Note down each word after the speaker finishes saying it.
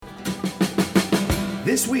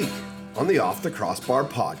This week on the Off the Crossbar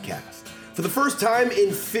podcast, for the first time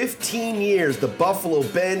in 15 years, the Buffalo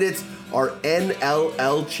Bandits are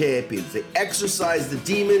NLL champions. They exercise the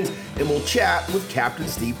demons, and we'll chat with Captain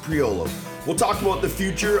Steve Priolo. We'll talk about the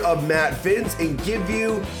future of Matt Vinc and give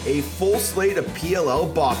you a full slate of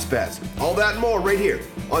PLL box bets. All that and more right here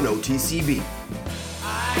on OTCB.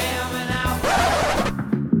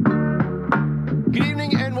 Good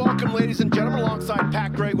evening and welcome, ladies and gentlemen, alongside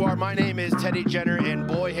Pat Gregoire. My name is Teddy Jenner, and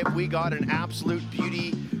boy, have we got an absolute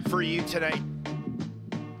beauty for you tonight.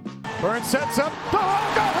 Burns sets up the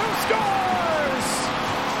Hoga, who scores!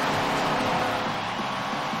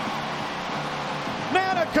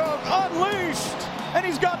 Nanacoat unleashed, and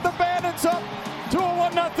he's got the Bandits up to a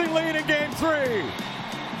 1-0 lead in Game 3.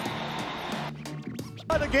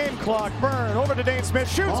 By the game clock, Burn over to Dhane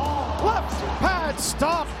Smith, shoots, left pad,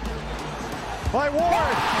 stop by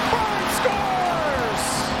Ward. Burn scores!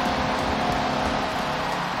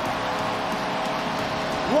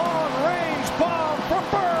 Long range bomb from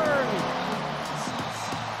Burn.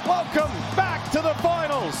 Welcome back to the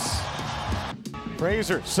finals.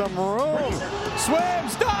 Fraser, some room,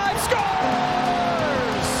 swims, dives, scores!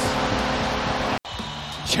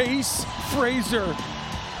 Chase Fraser.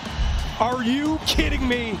 Are you kidding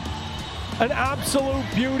me? An absolute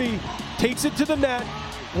beauty. Takes it to the net.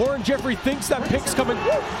 Warren Jeffrey thinks that pick's coming.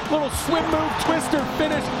 Little swim move, twister,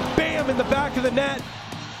 finish. Bam, in the back of the net.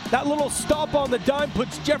 That little stop on the dime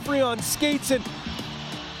puts Jeffrey on skates, and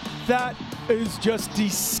that is just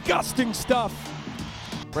disgusting stuff.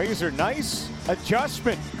 Fraser, nice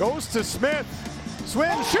adjustment. Goes to Smith.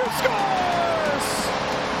 Swim, shoots, scores!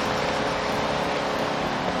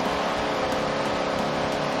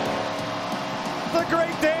 The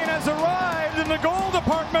Great Dane has arrived in the goal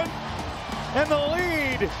department, and the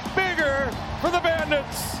lead bigger for the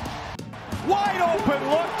Bandits. Wide open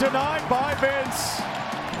look denied by Vinc.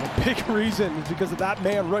 A big reason is because of that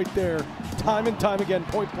man right there. Time and time again,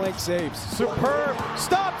 point blank saves. Superb.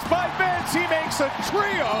 Stopped by Vinc. He makes a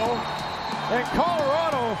trio. And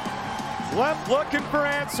Colorado left looking for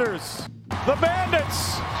answers. The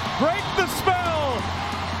Bandits break the spell.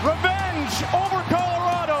 Revenge over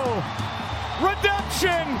Colorado.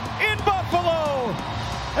 Redemption in Buffalo.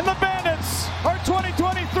 And the Bandits are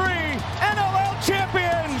 2023 NLL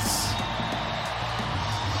champions.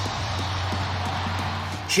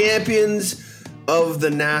 Champions of the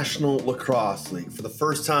National Lacrosse League. For the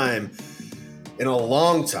first time in a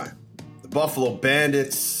long time, the Buffalo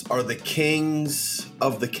Bandits are the kings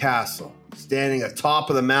of the castle, standing atop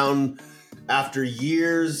of the mountain after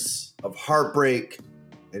years of heartbreak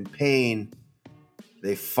and pain.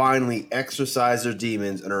 They finally exercise their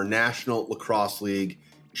demons and are National Lacrosse League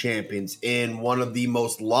champions in one of the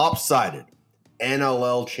most lopsided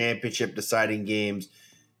NLL championship deciding games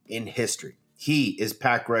in history. He is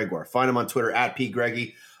Pat Gregoire. Find him on Twitter at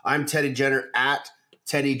PGreggy. I'm Teddy Jenner at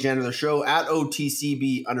Teddy Jenner the Show at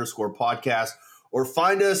OTCB_podcast, or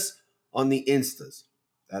find us on the Instas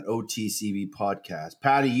at OTCB Podcast.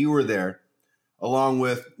 Patty, you were there along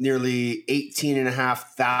with nearly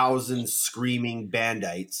 18,500 screaming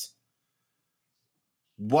Bandites.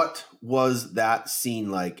 What was that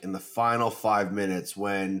scene like in the final 5 minutes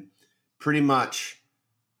when pretty much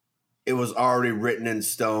it was already written in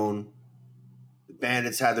stone? The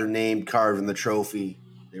Bandits had their name carved in the trophy.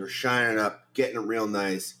 They were shining up, getting it real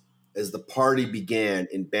nice as the party began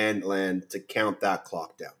in Bandland to count that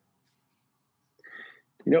clock down.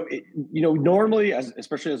 Normally,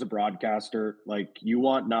 especially as a broadcaster, like, you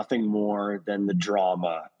want nothing more than the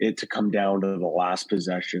drama, it to come down to the last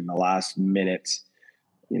possession, the last minutes,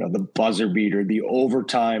 the buzzer beater, the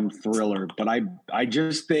overtime thriller. But I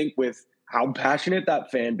just think with how passionate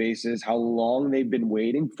that fan base is, how long they've been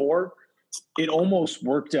waiting for, it almost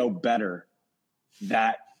worked out better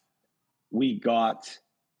that we got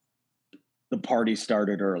the party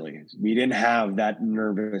started early. We didn't have that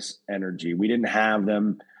nervous energy. We didn't have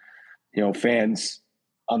them, fans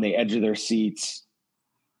on the edge of their seats,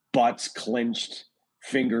 butts clenched,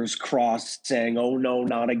 fingers crossed, saying, "Oh no,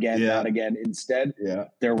 not again, not again." Instead,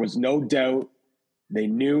 there was no doubt. They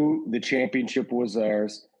knew the championship was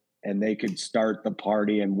theirs, and they could start the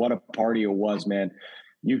party. And what a party it was, man.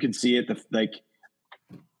 You could see it.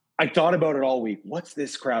 I thought about it all week. What's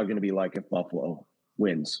this crowd going to be like if Buffalo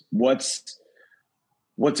wins? What's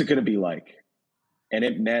it going to be like? And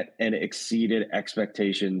it met and exceeded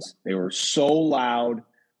expectations. They were so loud.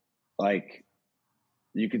 Like,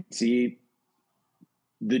 you could see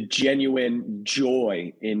the genuine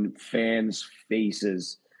joy in fans'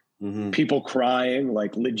 faces. Mm-hmm. People crying,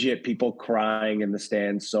 like legit people crying in the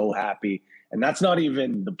stands, so happy. And that's not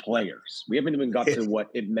even the players. We haven't even got to what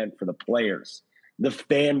it meant for the players. the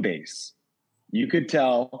fan base. You could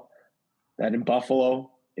tell that in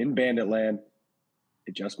Buffalo, in Banditland,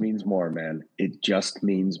 it just means more, man. It just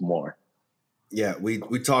means more. Yeah, we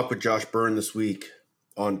talked with Josh Byrne this week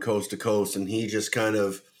on Coast to Coast, and he just kind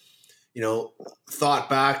of, thought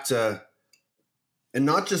back to, and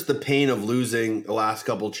not just the pain of losing the last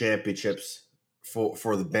couple championships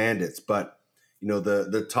for the Bandits, but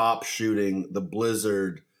the top shooting, the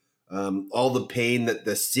blizzard, all the pain that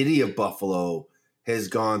the city of Buffalo has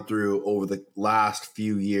gone through over the last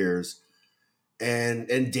few years. And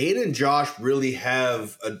Dhane and Josh really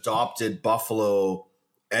have adopted Buffalo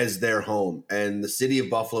as their home, and the city of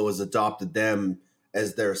Buffalo has adopted them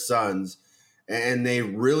as their sons, and they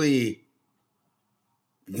really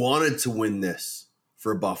wanted to win this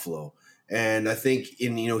for Buffalo. And I think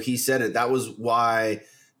he said it, that was why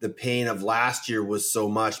the pain of last year was so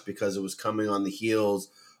much, because it was coming on the heels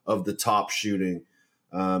of the top shooting.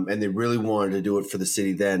 And they really wanted to do it for the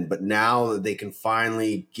city then. But now that they can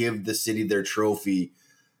finally give the city their trophy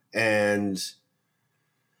and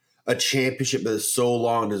a championship that is so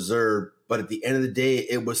long deserved, but at the end of the day,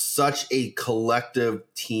 it was such a collective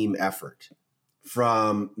team effort.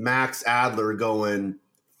 From Max Adler going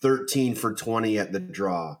 13 for 20 at the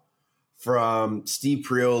draw, from Steve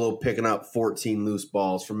Priolo picking up 14 loose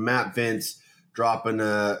balls, from Matt Vinc dropping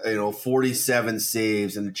 47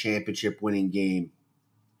 saves in the championship winning game.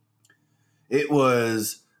 It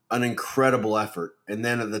was an incredible effort. And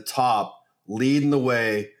then at the top, leading the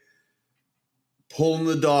way, pulling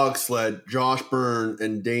the dog sled, Josh Byrne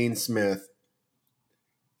and Dhane Smith,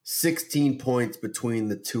 16 points between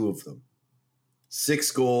the two of them.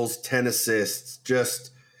 6 goals, 10 assists,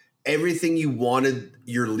 just everything you wanted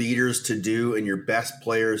your leaders to do and your best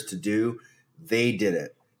players to do, they did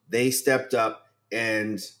it. They stepped up,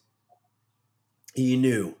 and you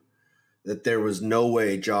knew that there was no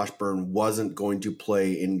way Josh Byrne wasn't going to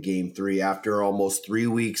play in Game 3 after almost 3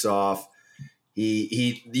 weeks off.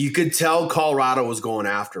 You could tell Colorado was going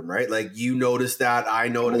after him, right? Like, you noticed that. I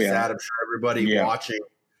noticed that. I'm sure everybody watching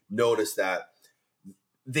noticed that.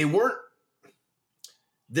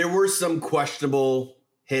 There were some questionable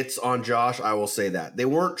hits on Josh, I will say that. They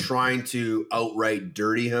weren't trying to outright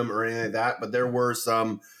dirty him or anything like that, but there were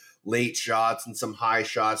some late shots and some high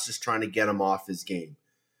shots just trying to get him off his game.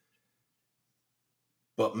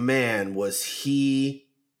 But man, was he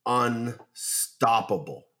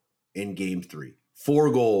unstoppable in Game 3.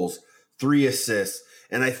 4 goals, 3 assists.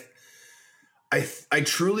 And I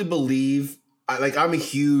truly believe, I'm a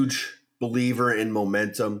huge believer in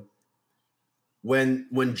momentum.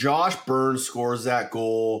 When Josh Byrne scores that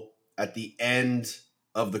goal at the end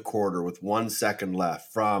of the quarter with 1 second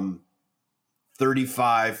left from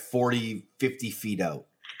 35, 40, 50 feet out,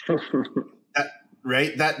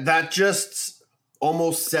 that just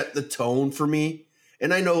almost set the tone for me.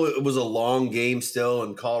 And I know it was a long game still,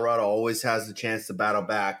 and Colorado always has the chance to battle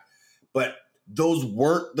back, but those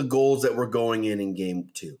weren't the goals that were going in Game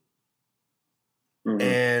 2. Mm-hmm.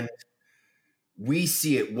 And we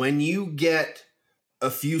see it. When you get a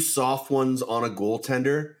few soft ones on a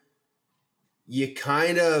goaltender, you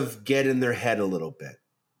kind of get in their head a little bit.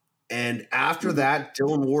 And after that,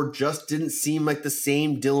 Dylan Ward just didn't seem like the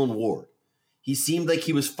same Dylan Ward. He seemed like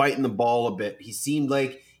he was fighting the ball a bit. He seemed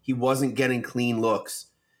like he wasn't getting clean looks.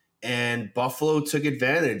 And Buffalo took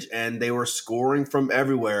advantage, and they were scoring from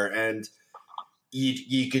everywhere. And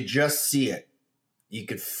you could just see it. You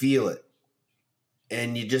could feel it.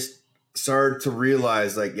 And you just started to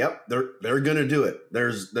realize, yep, they're going to do it.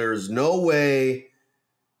 There's no way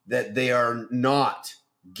that they are not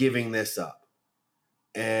giving this up.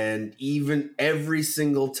 And even every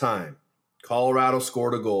single time Colorado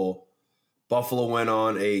scored a goal, Buffalo went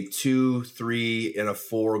on a 2, 3, and a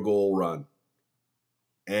 4-goal run.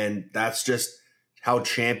 And that's just how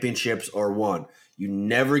championships are won. You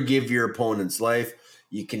never give your opponents life.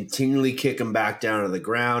 You continually kick them back down to the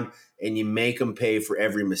ground, and you make them pay for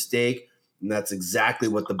every mistake. And that's exactly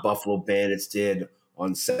what the Buffalo Bandits did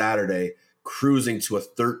on Saturday, cruising to a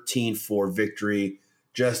 13-4 victory.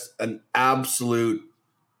 Just an absolute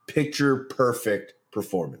picture-perfect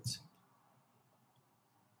performance.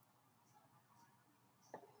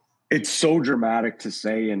 It's so dramatic to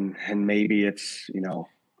say, and maybe it's,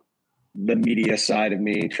 the media side of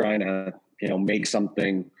me trying to, make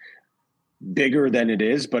something bigger than it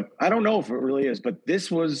is, but I don't know if it really is. But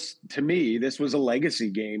to me, this was a legacy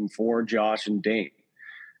game for Josh and Dhane.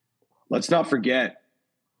 Let's not forget,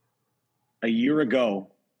 a year ago,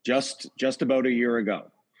 just about a year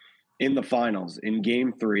ago, in the finals, in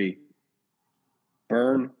Game 3,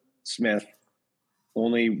 Byrne, Smith,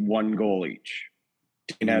 only 1 goal each.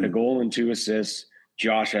 Dhane had a goal and 2 assists.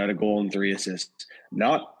 Josh had a goal and 3 assists.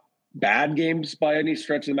 Not bad games by any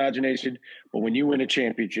stretch of the imagination, but when you win a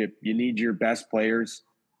championship, you need your best players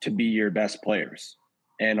to be your best players.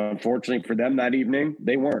 And unfortunately for them that evening,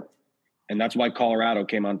 they weren't. And that's why Colorado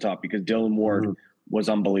came on top, because Dylan Ward was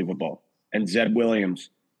unbelievable. And Zed Williams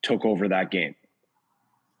took over that game.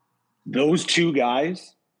 Those two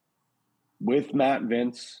guys, with Matt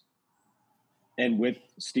Vinc and with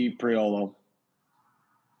Steve Priolo,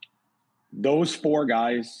 those 4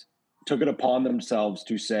 guys took it upon themselves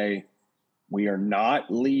to say, we are not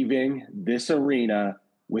leaving this arena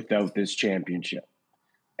without this championship.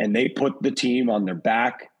 And they put the team on their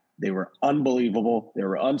back. They were unbelievable. They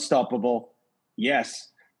were unstoppable. Yes,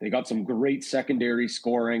 they got some great secondary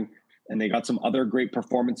scoring, and they got some other great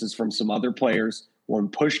performances from some other players. When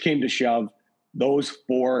push came to shove, those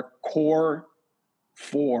 4 core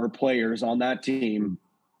 4 players on that team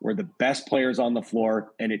were the best players on the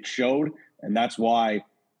floor, and it showed. And that's why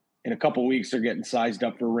in a couple of weeks they're getting sized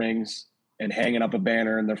up for rings and hanging up a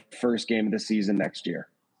banner in the first game of the season next year.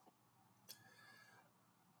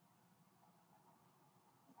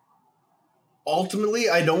 Ultimately,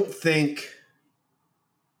 I don't think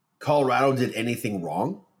Colorado did anything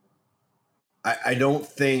wrong. I don't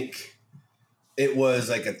think it was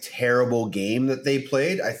like a terrible game that they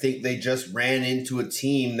played. I think they just ran into a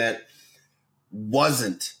team that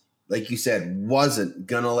wasn't, like you said, wasn't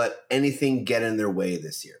going to let anything get in their way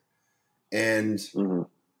this year. And,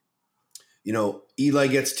 you know, Eli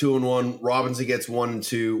gets 2-1, Robinson gets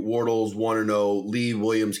 1-2, Wardle's 1-0, Lee,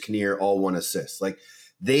 Williams, Kinnear, all 1 assist. Like,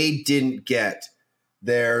 they didn't get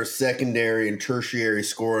their secondary and tertiary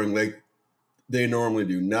scoring like they normally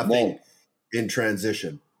do. Nothing in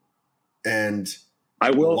transition. And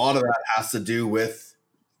a lot of that has to do with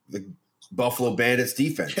the Buffalo Bandits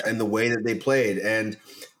defense and the way that they played. And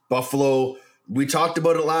Buffalo, we talked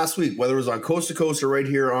about it last week, whether it was on Coast to Coast or right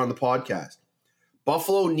here on the podcast.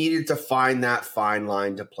 Buffalo needed to find that fine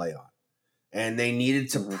line to play on. And they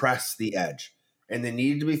needed to press the edge. And they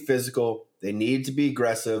needed to be physical. They needed to be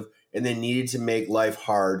aggressive. And they needed to make life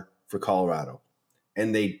hard for Colorado.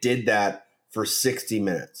 And they did that for 60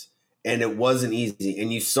 minutes. And it wasn't easy.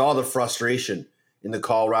 And you saw the frustration in the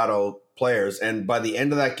Colorado players. And by the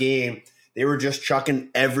end of that game, they were just chucking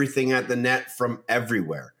everything at the net from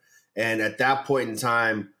everywhere. And at that point in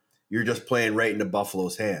time, you're just playing right into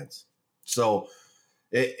Buffalo's hands. So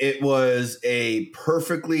it was a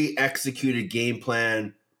perfectly executed game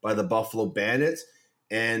plan by the Buffalo Bandits.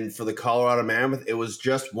 And for the Colorado Mammoth, it was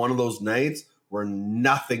just one of those nights where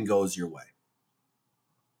nothing goes your way.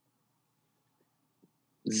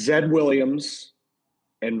 Zed Williams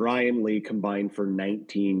and Ryan Lee combined for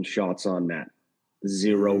 19 shots on net,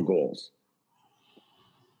 0 goals.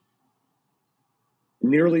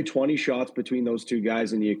 Nearly 20 shots between those two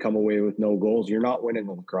guys, and you come away with no goals. You're not winning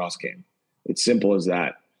the lacrosse game. It's simple as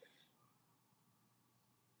that.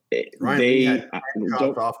 Ryan Lee had 10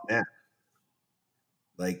 shots off net.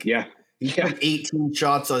 Like, he took 18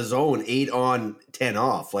 shots on his own, 8 on, 10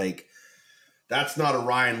 off. Like, that's not a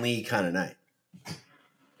Ryan Lee kind of night.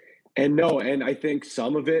 And no, and I think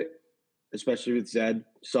some of it, especially with Zed,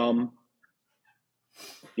 some,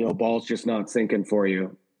 ball's just not sinking for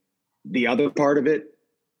you. The other part of it,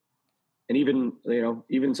 and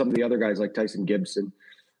even some of the other guys like Tyson Gibson,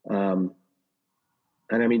 and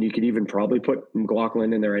I mean, you could even probably put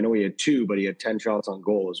McLaughlin in there. I know he had 2, but he had 10 shots on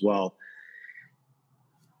goal as well.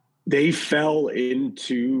 They fell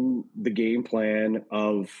into the game plan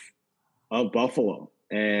of Buffalo,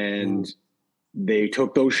 and they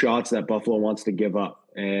took those shots that Buffalo wants to give up.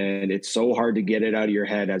 And it's so hard to get it out of your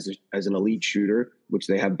head as an elite shooter, which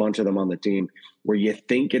they have a bunch of them on the team, where you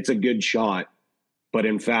think it's a good shot, but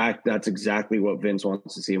in fact, that's exactly what Vince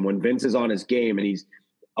wants to see. And when Vince is on his game and he's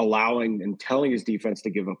allowing and telling his defense to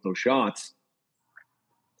give up those shots,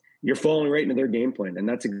 you're falling right into their game plan. And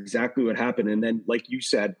that's exactly what happened. And then, like you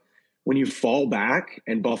said, when you fall back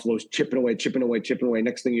and Buffalo's chipping away,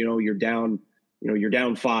 next thing you know, you're down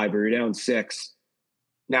 5 or you're down 6.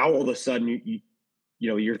 Now all of a sudden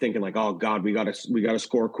you're thinking like, oh God, we gotta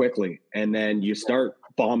score quickly. And then you start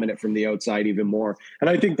bombing it from the outside even more. And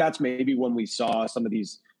I think that's maybe when we saw some of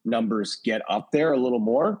these numbers get up there a little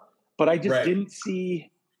more, but I just didn't see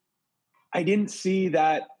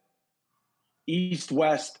that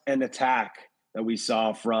east-west and attack that we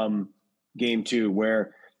saw from game 2,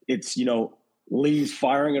 where it's, Lee's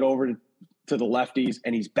firing it over to the lefties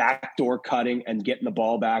and he's backdoor cutting and getting the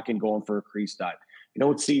ball back and going for a crease dive. You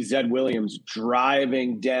don't see Zed Williams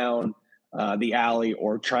driving down the alley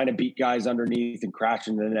or trying to beat guys underneath and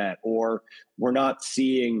crashing the net, or we're not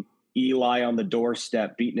seeing Eli on the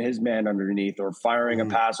doorstep beating his man underneath or firing a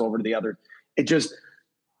pass over to the other.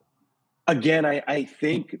 Again, I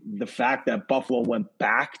think the fact that Buffalo went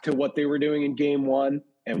back to what they were doing in game one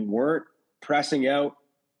and weren't pressing out,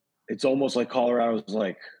 it's almost like Colorado was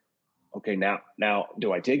like, okay, now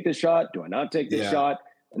do I take this shot? Do I not take this shot?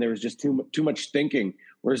 And there was just too much thinking.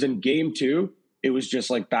 Whereas in game two, it was just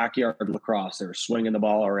like backyard lacrosse. They were swinging the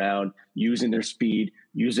ball around, using their speed,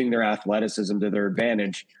 using their athleticism to their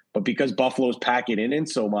advantage. But because Buffalo's packing it in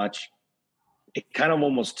so much, it kind of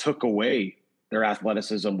almost took away their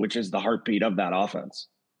athleticism, which is the heartbeat of that offense.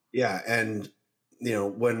 Yeah, and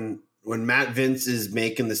when Matt Vinc is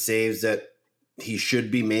making the saves that he should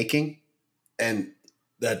be making, and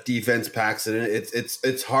that defense packs it in,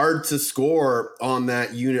 it's hard to score on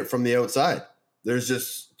that unit from the outside. There's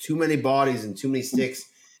just too many bodies and too many sticks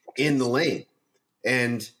in the lane.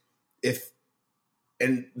 And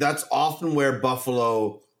that's often where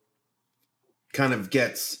Buffalo kind of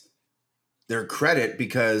gets their credit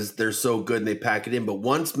because they're so good and they pack it in. But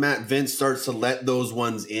once Matt Vinc starts to let those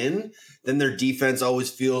ones in, then their defense always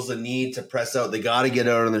feels the need to press out. They got to get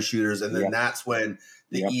out on the shooters. And then that's when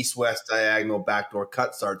the east-west diagonal backdoor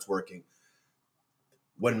cut starts working.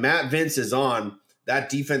 When Matt Vinc is on, that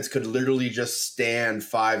defense could literally just stand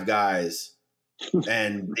 5 guys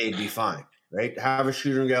and they'd be fine, right? Have a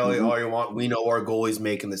shooting gallery all you want. We know our goalie's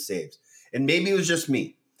making the saves. And maybe it was just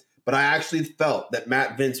me, but I actually felt that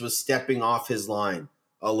Matt Vinc was stepping off his line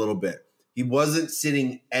a little bit. He wasn't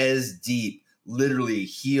sitting as deep, literally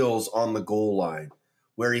heels on the goal line,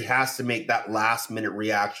 where he has to make that last-minute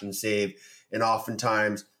reaction save, and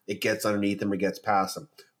oftentimes it gets underneath him or gets past him.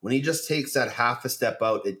 When he just takes that half a step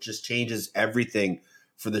out, it just changes everything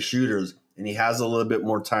for the shooters, and he has a little bit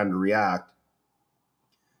more time to react.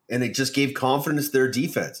 And it just gave confidence to their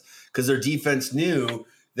defense because their defense knew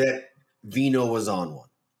that Vino was on one.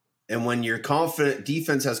 And when your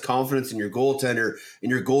defense has confidence in your goaltender and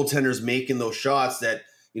your goaltender's making those shots that,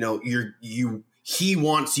 he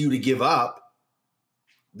wants you to give up,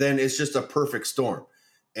 then it's just a perfect storm.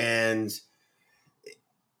 And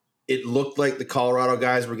it looked like the Colorado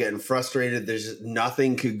guys were getting frustrated. There's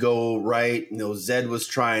nothing could go right. Zed was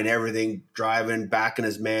trying everything, driving, backing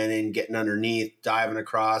his man in, getting underneath, diving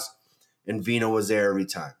across, and Vino was there every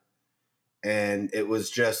time. And it was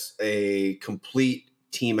just a complete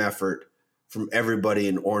team effort from everybody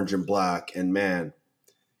in orange and black. And man,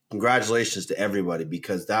 congratulations to everybody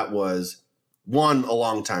because that was, one, a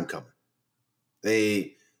long time coming.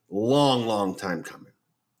 A long, long time coming.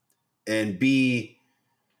 And B,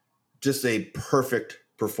 just a perfect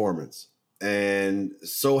performance. And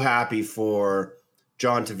so happy for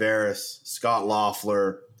John Tavares, Scott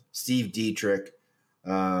Loeffler, Steve Dietrich,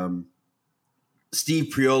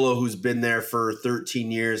 Steve Priolo, who's been there for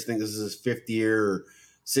 13 years. I think this is his 5th year or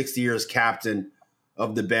 6th year as captain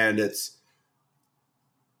of the Bandits.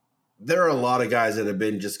 There are a lot of guys that have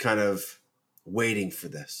been just kind of waiting for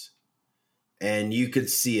this. And you could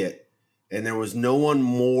see it. And there was no one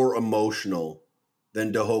more emotional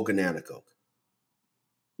than Dahogan Anacoke.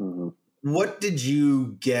 What did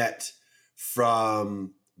you get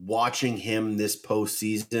from watching him this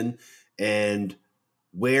postseason and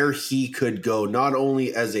where he could go, not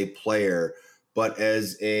only as a player, but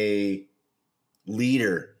as a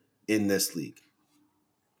leader in this league?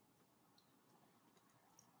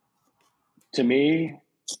 To me,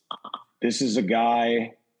 this is a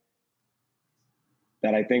guy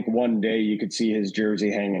that I think one day you could see his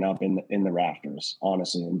jersey hanging up in the rafters,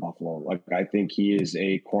 honestly, in Buffalo. Like, I think he is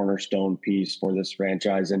a cornerstone piece for this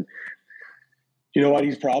franchise. And you know what?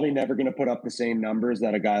 He's probably never going to put up the same numbers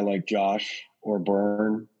that a guy like Josh or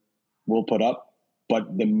Byrne will put up.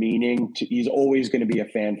 But the meaning he's always going to be a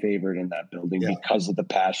fan favorite in that building because of the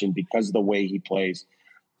passion, because of the way he plays.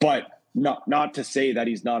 But not to say that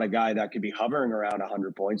he's not a guy that could be hovering around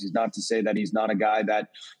 100 points. He's not to say that he's not a guy that,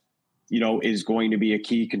 is going to be a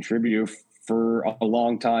key contributor for a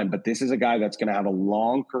long time. But this is a guy that's going to have a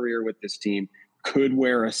long career with this team, could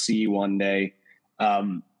wear a C one day,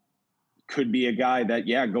 could be a guy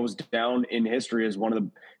that, goes down in history as one of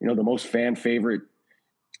the, the most fan favorite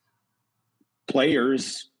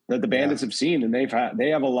players that the Bandits have seen. And they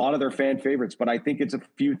have a lot of their fan favorites, but I think it's a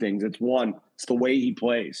few things. It's one, it's the way he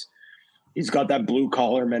plays. He's got that blue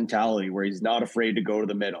collar mentality where he's not afraid to go to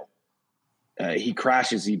the middle. He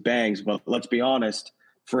crashes, he bangs, but let's be honest,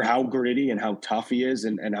 for how gritty and how tough he is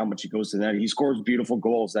and how much he goes to that, he scores beautiful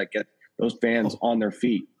goals that get those fans on their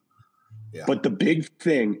feet. Yeah. But the big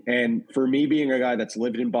thing, and for me being a guy that's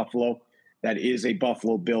lived in Buffalo, that is a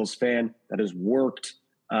Buffalo Bills fan, that has worked,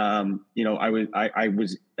 I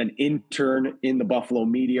was an intern in the Buffalo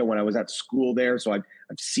media when I was at school there, so I've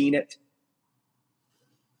seen it.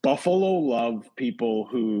 Buffalo love people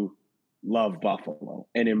who love Buffalo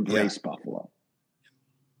and embrace Buffalo.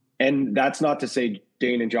 And that's not to say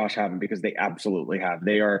Dhane and Josh haven't, because they absolutely have.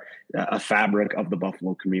 They are a fabric of the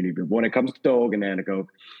Buffalo community. But when it comes to Ogunaniko,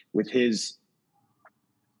 with his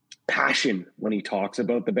passion when he talks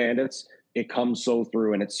about the Bandits, it comes so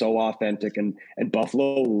through and it's so authentic. And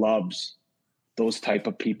Buffalo loves those type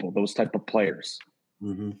of people, those type of players.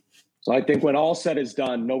 Mm-hmm. So I think when all said is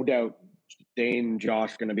done, no doubt Dhane and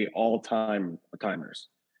Josh are going to be all-timers.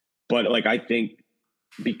 But like, I think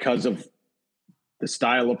because of the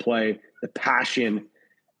style of play, the passion,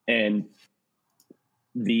 and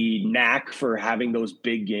the knack for having those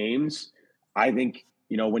big games, I think,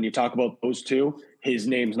 when you talk about those two, his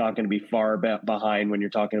name's not going to be far behind when you're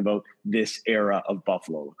talking about this era of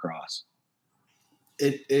Buffalo lacrosse.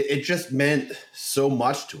 It just meant so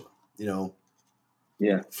much to him,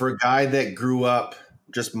 Yeah. For a guy that grew up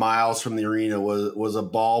just miles from the arena, was a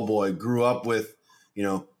ball boy, grew up with,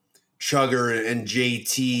 Chugger and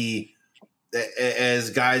JT as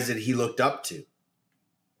guys that he looked up to.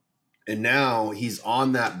 And now he's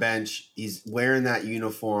on that bench. He's wearing that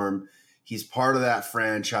uniform. He's part of that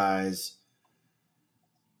franchise.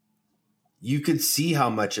 You could see how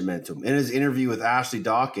much it meant to him. In his interview with Ashley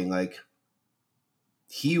Docking,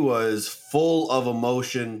 he was full of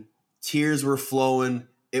emotion. Tears were flowing.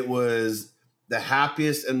 It was the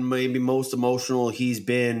happiest and maybe most emotional he's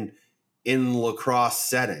been in lacrosse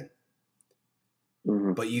setting.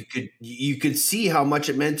 Mm-hmm. But you could see how much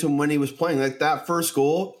it meant to him when he was playing. Like that first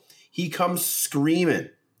goal, he comes screaming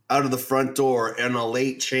out of the front door in a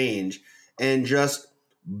late change and just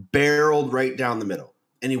barreled right down the middle.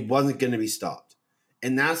 And he wasn't going to be stopped.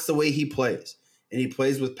 And that's the way he plays. And he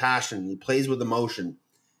plays with passion. He plays with emotion.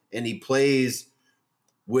 And he plays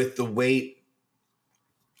with the weight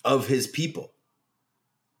of his people.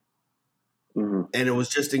 Mm-hmm. And it was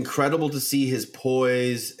just incredible to see his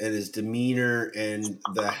poise and his demeanor and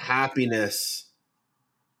the happiness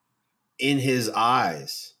in his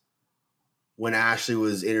eyes when Ashley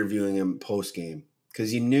was interviewing him post-game,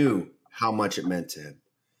 because you knew how much it meant to him.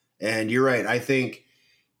 And you're right. I think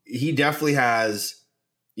he definitely has,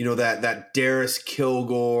 that Darius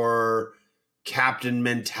Kilgore captain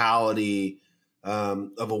mentality,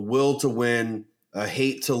 of a will to win, a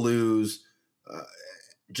hate to lose,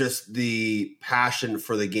 just the passion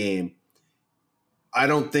for the game. I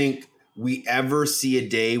don't think we ever see a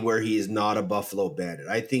day where he is not a Buffalo Bandit.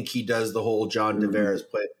 I think he does the whole John Tavares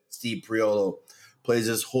play. Steve Priolo plays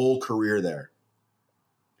his whole career there.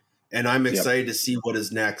 And I'm excited to see what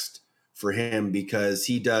is next for him, because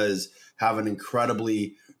he does have an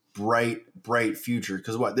incredibly bright future.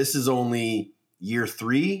 Because this is only year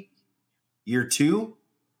 2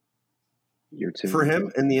 for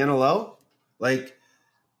him in the NLL.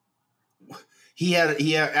 He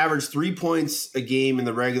averaged 3 points a game in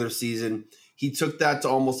the regular season. He took that to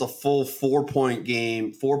almost a full 4 points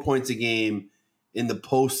a game in the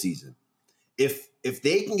postseason. If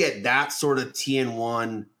they can get that sort of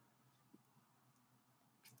TN1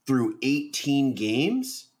 through 18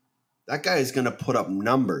 games, that guy is going to put up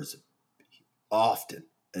numbers often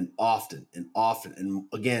and often and often and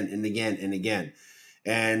again and again and again.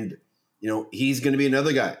 And, he's going to be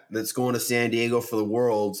another guy that's going to San Diego for the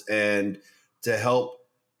Worlds and to help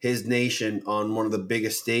his nation on one of the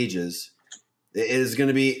biggest stages. It is going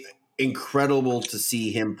to be incredible to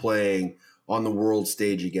see him playing on the world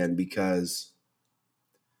stage again, because,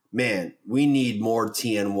 man, we need more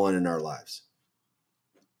TN1 in our lives.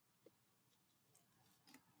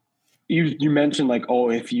 You mentioned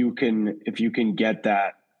if you can get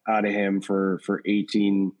that out of him for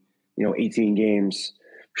 18 games,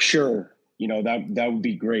 sure, that would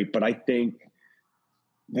be great. But I think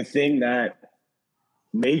the thing that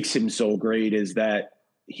makes him so great is that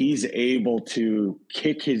he's able to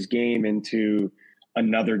kick his game into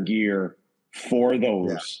another gear for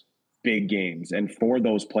those big games and for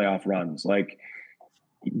those playoff runs.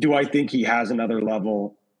 Do I think he has another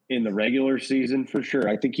level in the regular season? For sure.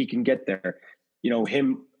 I think he can get there.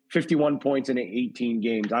 Him 51 points in 18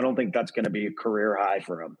 games. I don't think that's going to be a career high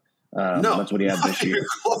for him. No, that's what he had this year.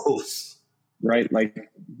 Close. Right?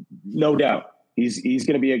 No doubt. He's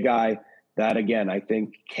going to be a guy that, again, I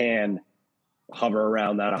think can hover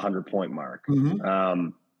around that 100-point mark. Mm-hmm.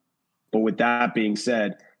 But with that being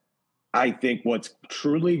said, I think what's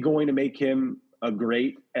truly going to make him a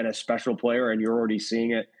great and a special player, and you're already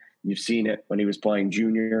seeing it. You've seen it when he was playing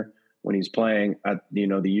junior, when he's playing at the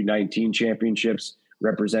U19 championships,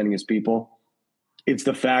 representing his people. It's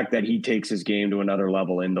the fact that he takes his game to another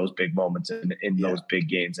level in those big moments and in those big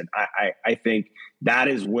games. And I think that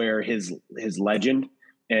is where his legend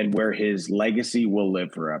and where his legacy will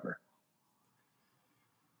live forever.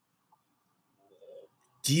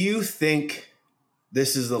 Do you think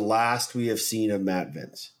this is the last we have seen of Matt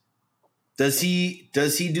Vinc? Does he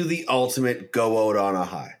do the ultimate go out on a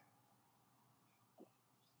high?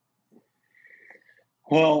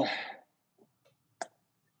 Well,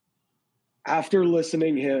 after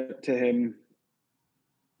listening to him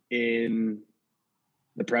in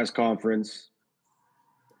the press conference,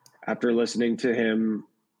 after listening to him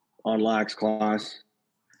on Lax Class,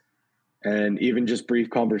 and even just brief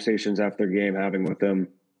conversations after game having with him,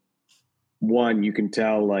 one, you can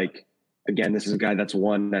tell, like, again, this is a guy that's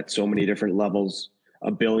won at so many different levels,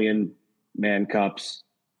 1 billion man cups,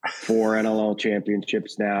 4 NLL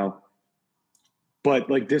championships now.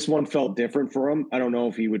 But, like, this one felt different for him. I don't know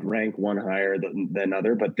if he would rank one higher than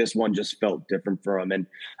other, but this one just felt different for him. And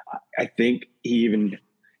I think he even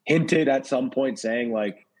hinted at some point saying,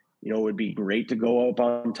 like, you know, it would be great to go up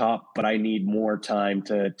on top, but I need more time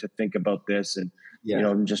to think about this. And, you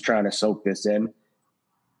know, I'm just trying to soak this in.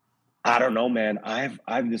 I don't know, man. I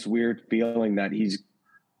have this weird feeling that he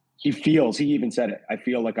even said it, I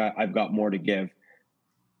feel like I've got more to give.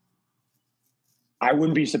 I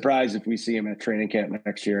wouldn't be surprised if we see him at training camp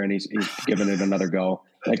next year and he's giving it another go.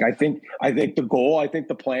 Like, I think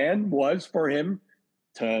the plan was for him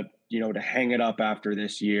to, you know, to hang it up after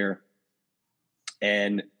this year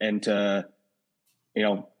and to, you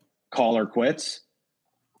know, call her quits.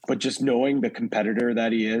 But just knowing the competitor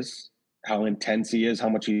that he is, how intense he is, how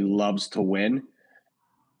much he loves to win,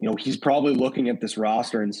 you know, he's probably looking at this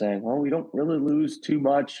roster and saying, well, we don't really lose too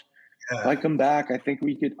much. If I come back, I think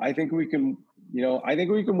we can win. I think we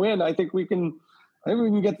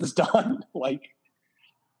can get this done. Like,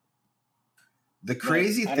 the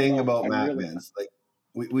crazy thing about Matt Vinc, like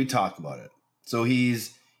we talk about it. So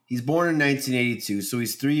he's born in 1982, so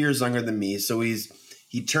he's 3 years younger than me. So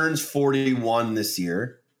he turns 41 this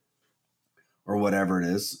year, or whatever it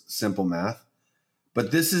is, simple math.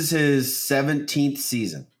 But this is his 17th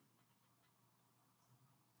season.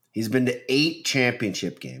 He's been to 8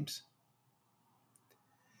 championship games.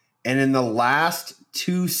 And in the last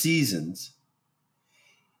 2 seasons,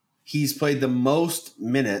 he's played the most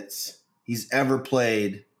minutes he's ever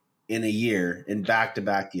played in a year in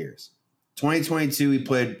back-to-back years. 2022, he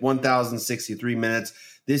played 1,063 minutes.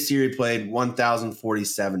 This year, he played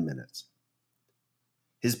 1,047 minutes.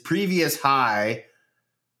 His previous high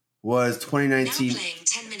was 2019. Now playing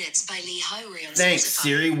 10 minutes by Lee Howry on Thanks, Spotify.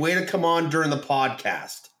 Siri. Way to come on during the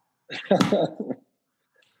podcast.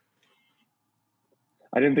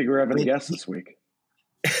 I didn't think we were having a guest this week.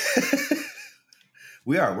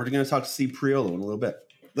 We are. We're going to talk to Steve Priolo in a little bit.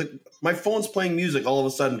 Look, my phone's playing music all of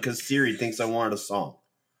a sudden because Siri thinks I wanted a song.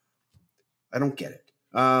 I don't get it.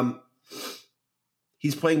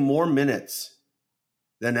 He's playing more minutes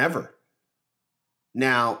than ever.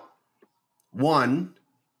 Now, one,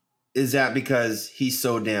 is that because he's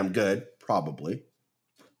so damn good? Probably.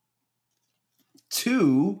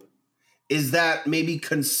 2, is that maybe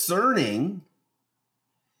concerning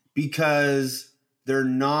because they're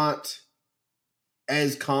not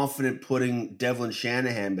as confident putting Devlin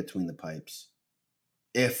Shanahan between the pipes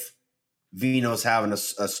if Vino's having a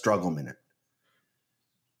struggle minute.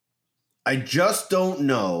 I just don't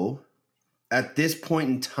know at this point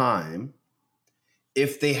in time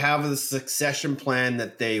if they have the succession plan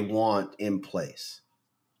that they want in place.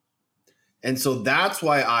 And so that's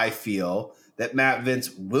why I feel that Matt Vinc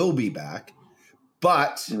will be back.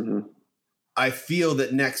 But I feel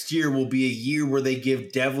that next year will be a year where they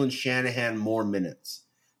give Devlin Shanahan more minutes.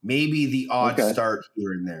 Maybe the odd start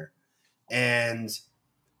here and there. And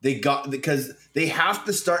because they have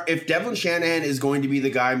to start, if Devlin Shanahan is going to be the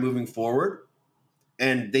guy moving forward,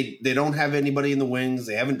 and they don't have anybody in the wings,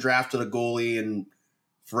 they haven't drafted a goalie in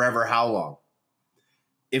forever how long.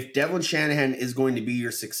 If Devlin Shanahan is going to be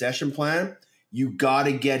your succession plan, you got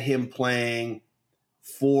to get him playing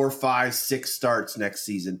 4, 5, 6 starts next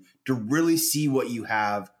season to really see what you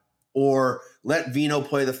have, or let Vino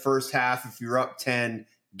play the first half. If you're up 10,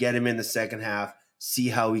 get him in the second half, see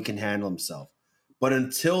how he can handle himself. But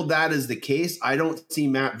until that is the case, I don't see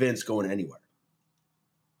Matt Vinc going anywhere.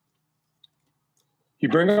 You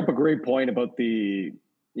bring up a great point about the,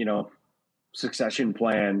 you know, succession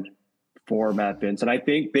plan for Matt Vinc. And I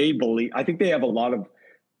think they have a lot of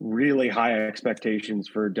really high expectations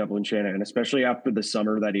for Devlin Shanahan, especially after the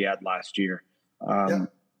summer that he had last year. You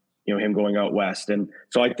know, him going out west. And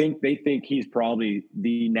so I think they think he's probably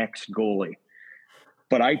the next goalie.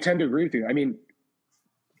 But I tend to agree with you. I mean,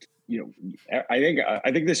 you know, I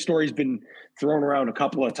think this story's been thrown around a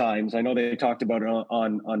couple of times. I know they talked about it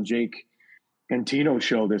on Jake Antino's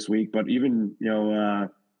show this week, but even, you know,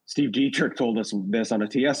 Steve Dietrich told us this on a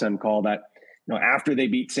TSN call that, you know, after they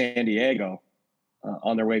beat San Diego,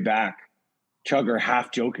 on their way back, Chugger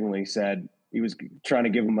half jokingly said he was trying to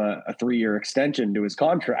give him a 3-year extension to his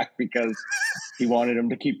contract because he wanted him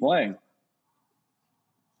to keep playing.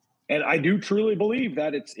 And I do truly believe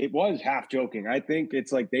that it was half joking. I think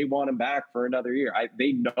it's like they want him back for another year.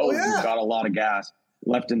 They know he's got a lot of gas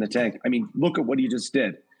left in the tank. I mean, look at what he just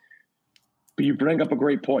did. But you bring up a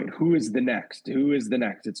great point. Who is the next?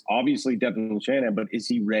 It's obviously Devin Shanahan, but is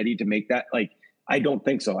he ready to make that? Like, I don't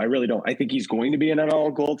think so. I really don't. I think he's going to be an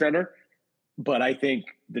NLL goaltender, but I think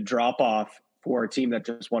the drop-off for a team that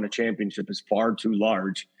just won a championship is far too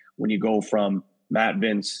large when you go from Matt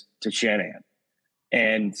Vinc to Shanahan.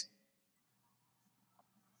 And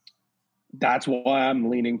that's why I'm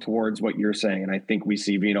leaning towards what you're saying. And I think we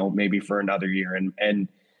see Vino maybe for another year. And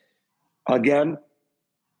again,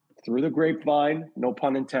 through the grapevine, no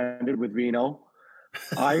pun intended with Vino,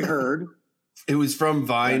 I heard it was from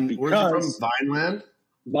Vine. Where's it from? Vineland?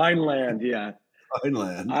 Vineland, yeah.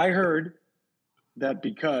 Vineland. I heard that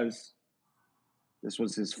because this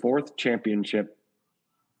was his 4th championship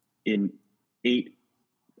in 8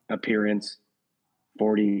 appearance,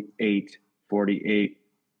 48,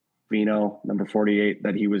 Vino, number 48,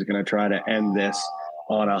 that he was going to try to end this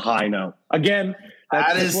on a high note. Again,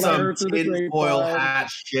 that is some tinfoil hat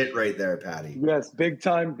shit right there, Patty. Yes, big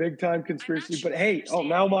time conspiracy. But hey,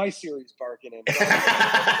 now my series barking in.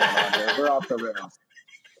 We're off the rails.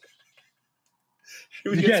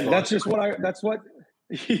 Again, that's just what I've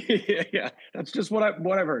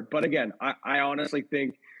heard. But again, I honestly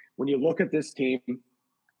think when you look at this team,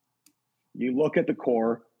 you look at the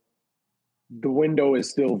core, the window is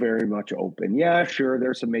still very much open. Yeah, sure,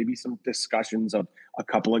 there's maybe some discussions of a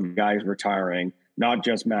couple of guys retiring, not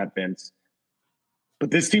just Matt Vinc.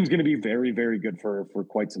 But this team's going to be very, very good for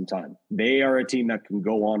quite some time. They are a team that can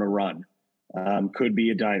go on a run, could be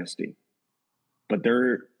a dynasty. But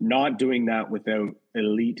they're not doing that without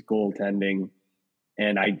elite goaltending.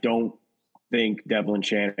 And I don't think Devin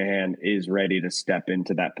Shanahan is ready to step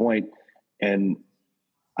into that point. And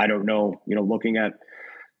I don't know, looking at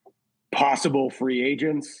possible free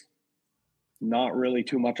agents, not really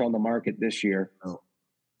too much on the market this year. Oh.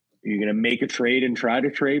 You're going to make a trade and try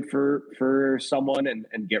to trade for someone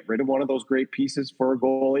and get rid of one of those great pieces for a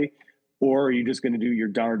goalie? Or are you just going to do your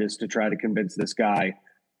darndest to try to convince this guy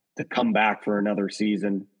to come back for another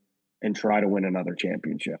season and try to win another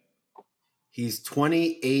championship? He's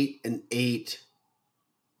 28-8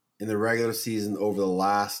 in the regular season over the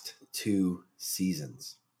last 2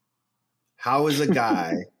 seasons. How is a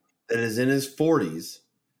guy that is in his 40s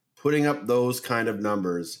putting up those kind of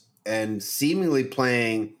numbers and seemingly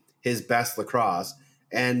playing his best lacrosse?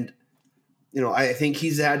 And, I think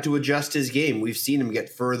he's had to adjust his game. We've seen him get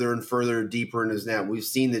further and further deeper in his net. We've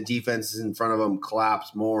seen the defenses in front of him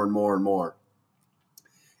collapse more and more and more.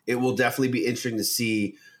 It will definitely be interesting to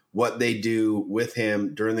see what they do with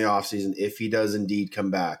him during the offseason if he does indeed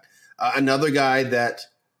come back. Another guy that,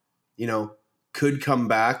 could come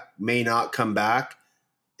back, may not come back,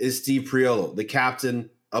 is Steve Priolo, the captain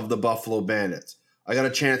of the Buffalo Bandits. I got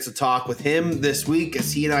a chance to talk with him this week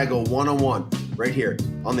as he and I go one-on-one right here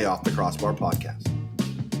on the Off the Crossbar podcast.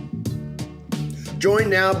 Joined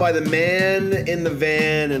now by the man in the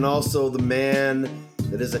van and also the man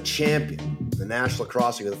that is a champion, the National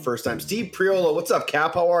Lacrosse League for the first time, Steve Priolo. What's up,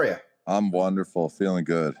 Cap? How are you? I'm wonderful. Feeling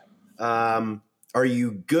good. Are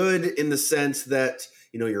you good in the sense that,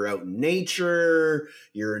 you're out in nature,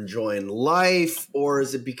 you're enjoying life, or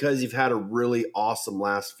is it because you've had a really awesome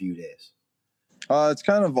last few days? It's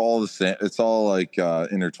kind of all the same. It's all like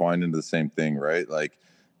intertwined into the same thing, right? Like,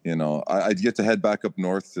 I get to head back up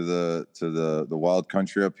north to the wild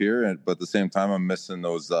country up here, but at the same time, I'm missing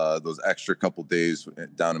those extra couple days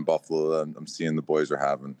down in Buffalo. I'm seeing the boys are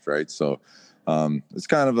having, right? So it's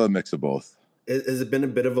kind of a mix of both. Has it been a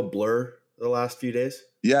bit of a blur the last few days?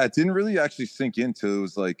 Yeah, it didn't really actually sink in till it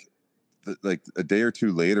was like a day or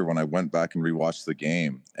two later when I went back and rewatched the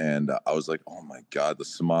game, and I was like, oh my God, the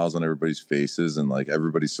smiles on everybody's faces and like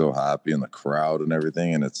everybody's so happy and the crowd and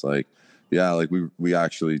everything. And it's like, yeah, like we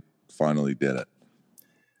actually finally did it.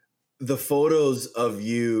 The photos of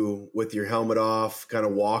you with your helmet off, kind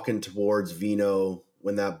of walking towards Vino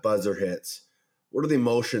when that buzzer hits, what are the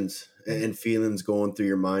emotions and feelings going through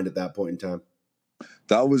your mind at that point in time?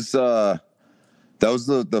 That was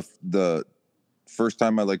the first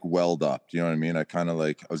time I like welled up. Do you know what I mean? I kind of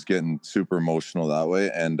I was getting super emotional that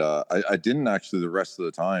way. And I didn't actually the rest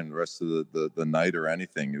of the night or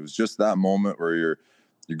anything. It was just that moment where you're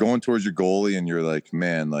going towards your goalie and you're like,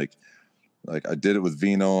 man, like I did it with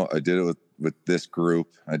Vino. I did it with this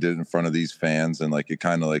group. I did it in front of these fans. And like, it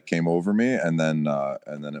kind of like came over me and then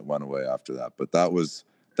it went away after that. But that was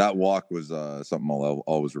that walk was something I'll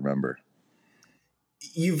always remember.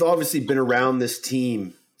 You've obviously been around this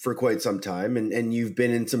team for quite some time, and you've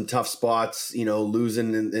been in some tough spots, you know,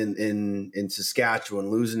 losing in Saskatchewan,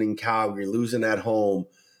 losing in Calgary, losing at home.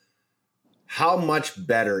 How much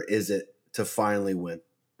better is it to finally win?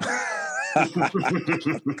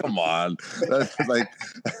 Come on. That's like,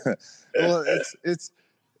 well, it's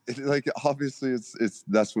like, obviously it's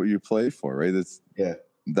that's what you play for, right?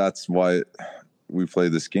 That's why we play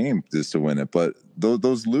this game, is to win it. But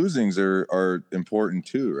those losings are important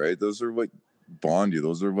too, right? Those are what bond you.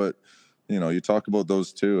 Those are what, you know, you talk about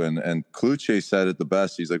those too. And Kluche said it the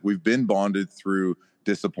best. He's like, we've been bonded through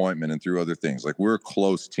disappointment and through other things. Like, we're a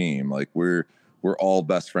close team. Like, we're all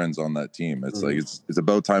best friends on that team. It's like, it's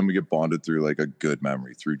about time we get bonded through like a good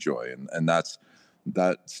memory, through joy. And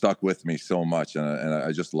that stuck with me so much. And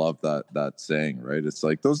I just love that saying, right? It's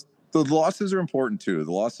like the losses are important too.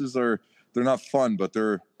 The losses they're not fun, but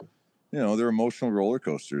they're emotional roller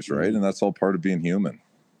coasters, right? And that's all part of being human.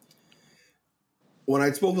 When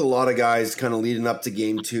I spoke with a lot of guys kind of leading up to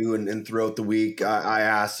game 2 and throughout the week, I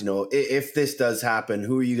asked, you know, if this does happen,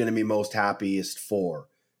 who are you going to be most happiest for?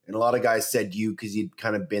 And a lot of guys said you, because you'd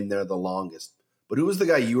kind of been there the longest. But who was the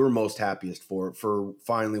guy you were most happiest for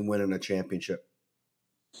finally winning a championship?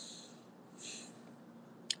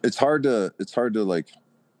 It's hard to like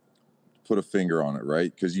put a finger on it,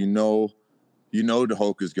 right? Because you know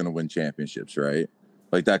DeHoek is going to win championships, right?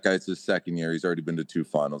 Like, that guy's his second year. He's already been to 2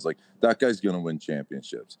 finals. Like, that guy's going to win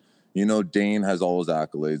championships. You know, Dhane has all his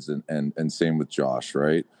accolades, and same with Josh,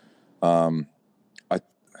 right?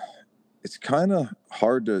 It's kind of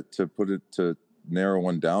hard to narrow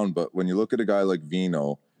one down, but when you look at a guy like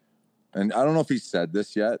Vino, and I don't know if he said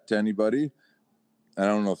this yet to anybody, and I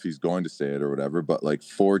don't know if he's going to say it or whatever, but like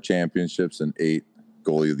 4 championships and 8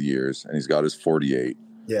 goalie of the years, and he's got his 48.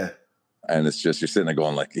 Yeah. And it's just, you're sitting there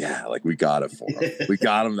going like, yeah, like, we got it for him. We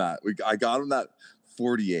got him that. I got him that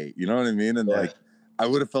 48. You know what I mean? And like, I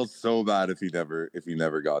would have felt so bad if he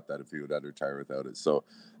never got that, if he would have retired without it. So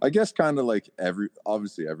I guess kind of like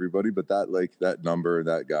obviously everybody, but that number,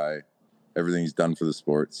 that guy, everything he's done for the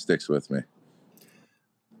sport sticks with me.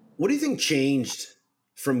 What do you think changed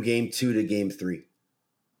from game 2 to game 3?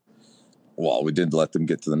 Well, we didn't let them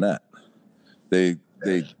get to the net. They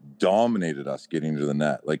dominated us getting to the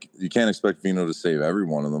net. Like, you can't expect Vino to save every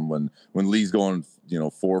one of them when Lee's going,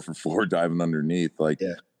 4 for 4 diving underneath. Like,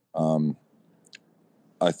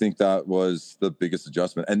 I think that was the biggest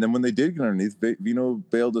adjustment. And then when they did get underneath, Vino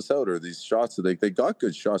bailed us out, or these shots that they got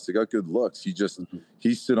good shots. They got good looks.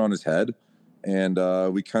 He stood on his head, and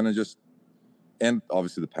we kind of just, and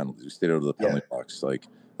obviously the penalties, we stayed out of the penalty box. Like,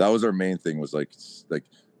 that was our main thing, was like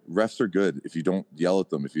refs are good if you don't yell at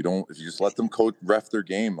them. If you just let them ref their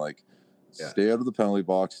game, like, stay out of the penalty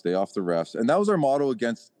box, stay off the refs. And that was our motto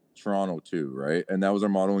against Toronto too, right? And that was our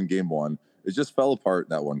motto in game 1. It just fell apart in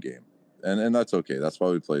that one game. And that's okay. That's why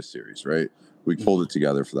we play a series, right? We pulled it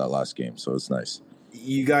together for that last game, so it's nice.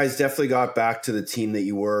 You guys definitely got back to the team that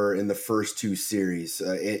you were in the first 2 series.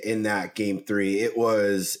 In that game 3, it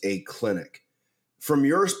was a clinic. From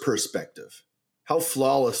your perspective, how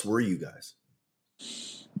flawless were you guys?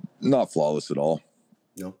 Not flawless at all.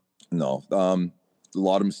 No. A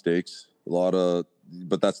lot of mistakes,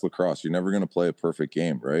 but that's lacrosse. You're never going to play a perfect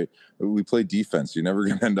game, right? We play defense. You're never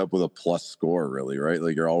going to end up with a plus score, really, right?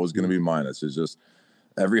 Like, you're always going to be minus. It's just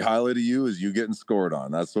every highlight of you is you getting scored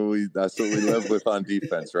on. That's what we live with on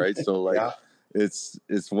defense, right? So like, it's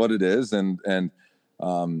what it is. But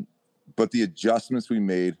the adjustments we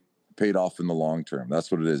made paid off in the long term.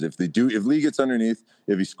 That's what it is. If Lee gets underneath,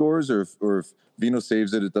 if he scores, or if Vino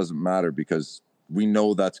saves it, it doesn't matter, because we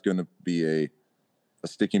know that's going to be a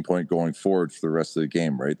sticking point going forward for the rest of the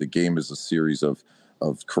game, right? The game is a series of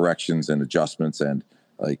corrections and adjustments, and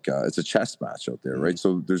like, it's a chess match out there, right?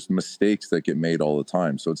 So there's mistakes that get made all the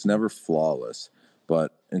time. So it's never flawless.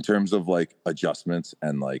 But in terms of like adjustments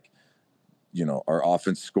and like, our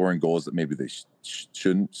offense scoring goals that maybe they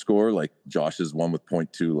shouldn't score, like Josh's one with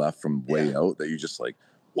 0.2 left from way out, that you just like,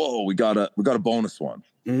 whoa, we got a bonus one,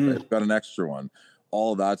 right? We got an extra one.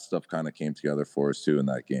 All that stuff kind of came together for us too in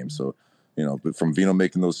that game. So, but from Vino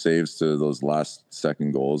making those saves to those last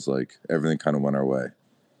second goals, like, everything kind of went our way.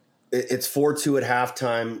 It's 4-2 at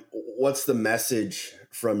halftime. What's the message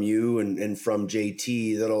from you and from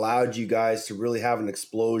JT that allowed you guys to really have an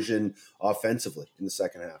explosion offensively in the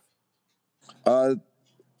second half?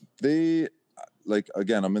 They, like,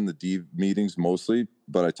 again, I'm in the D meetings mostly,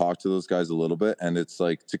 but I talk to those guys a little bit, and it's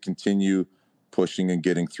like, to continue pushing and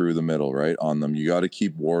getting through the middle, right, on them. You got to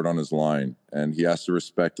keep Ward on his line, and he has to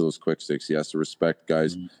respect those quick sticks. He has to respect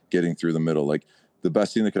guys getting through the middle. Like, the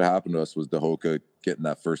best thing that could happen to us was Dahoka getting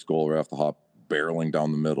that first goal right off the hop, barreling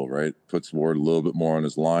down the middle, right? Puts Ward a little bit more on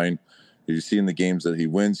his line. You see in the games that he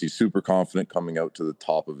wins, he's super confident coming out to the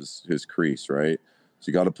top of his crease, right? So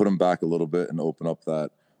you got to put him back a little bit and open up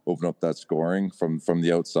that scoring from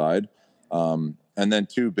the outside. And then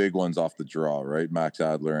two big ones off the draw, right? Max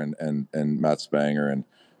Adler and Matt Spanger,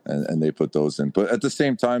 and they put those in. But at the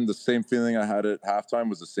same time, the same feeling I had at halftime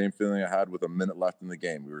was the same feeling I had with a minute left in the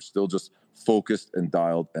game. We were still just focused and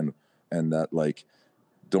dialed, and that like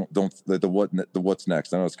don't the what's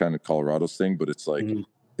next. I know it's kind of Colorado's thing, but it's like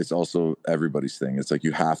it's also everybody's thing. It's like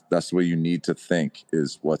that's the way you need to think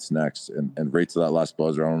is what's next. And right to that last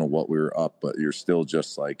buzzer, I don't know what we were up, but you're still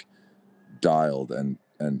just like dialed and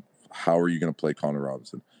how are you going to play Connor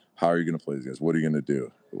Robinson? How are you going to play these guys? What are you going to do?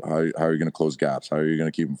 How are you going to close gaps? How are you going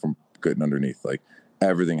to keep them from getting underneath? Like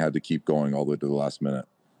everything had to keep going all the way to the last minute.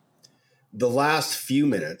 The last few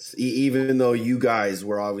minutes, even though you guys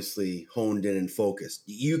were obviously honed in and focused,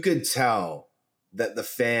 you could tell that the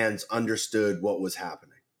fans understood what was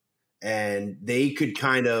happening and they could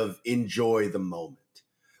kind of enjoy the moment.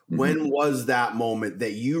 Mm-hmm. When was that moment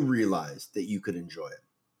that you realized that you could enjoy it?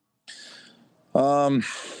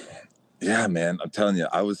 Yeah, man, I'm telling you,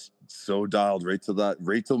 I was so dialed right till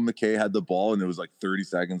McKay had the ball and there was like 30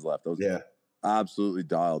 seconds left. I was absolutely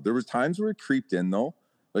dialed. There was times where it creeped in though,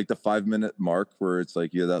 like the 5-minute mark where it's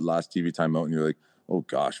like, that last TV timeout and you're like, oh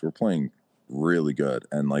gosh, we're playing really good.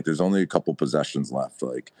 And like, there's only a couple possessions left.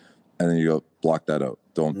 Like, and then you go, block that out.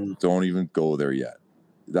 Don't even go there yet.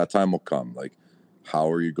 That time will come. Like, what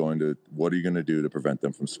are you going to do to prevent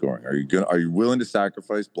them from scoring? Are you willing to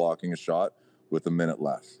sacrifice blocking a shot with a minute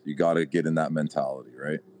left? You got to get in that mentality,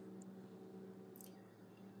 right?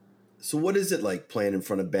 So what is it like playing in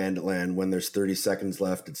front of Banditland when there's 30 seconds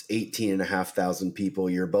left? It's 18,500 people.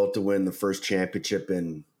 You're about to win the first championship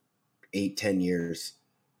in 8-10 years.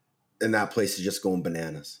 And that place is just going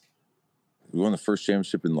bananas. We won the first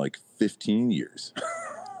championship in like 15 years.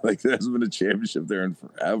 Like there hasn't been a championship there in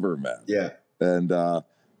forever, man. Yeah. And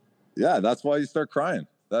that's why you start crying.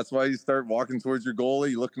 That's why you start walking towards your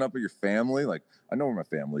goalie, looking up at your family. Like, I know where my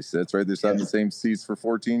family sits, right? They're sat in the same seats for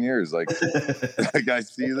 14 years. Like, like I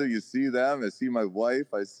see them, you see them. I see my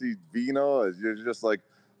wife. I see Vino. You're just like,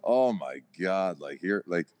 oh my God. Like here,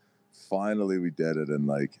 like finally we did it. And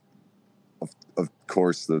like, of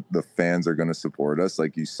course the fans are going to support us.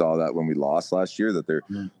 Like you saw that when we lost last year, that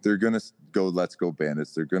they're going to go, let's go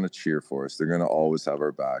Bandits. They're going to cheer for us. They're going to always have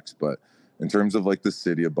our backs. But in terms of like the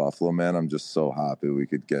city of Buffalo, man, I'm just so happy we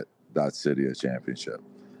could get that city a championship.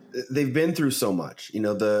 They've been through so much,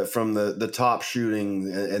 from the top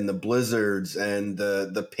shooting and the blizzards and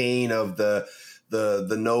the pain of the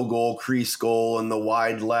no goal crease goal and the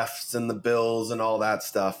wide lefts and the bills and all that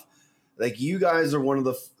stuff. Like you guys are one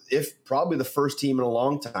of probably the first team in a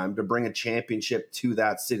long time to bring a championship to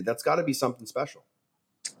that city. That's got to be something special.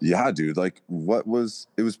 Yeah, dude. Like it was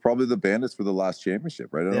probably the Bandits for the last championship,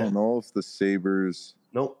 right? I don't know if the Sabres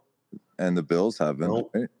and the Bills haven't.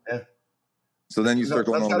 Right? Yeah. So then you start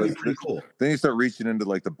going on with pretty cool. Then you start reaching into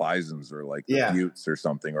like the Bisons or like the Utes or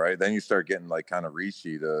something, right? Then you start getting like kind of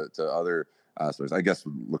reachy to other aspects. I guess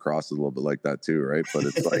lacrosse is a little bit like that too, right? But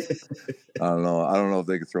it's like I don't know if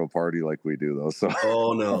they could throw a party like we do though. So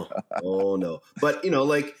oh no. But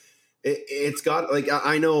like it's got like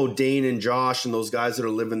I know Dhane and Josh and those guys that are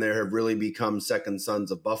living there have really become second sons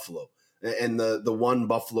of Buffalo, and the one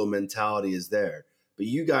Buffalo mentality is there. But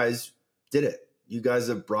you guys did it. You guys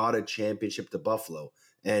have brought a championship to Buffalo,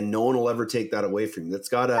 and no one will ever take that away from you. That's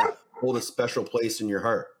got to hold a special place in your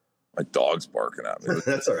heart. My dog's barking at me.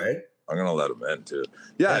 That's all right. I'm gonna let him in too.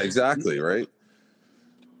 Yeah, exactly. Right.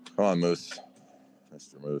 Come on, Moose.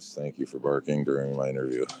 Mr. Moose, thank you for barking during my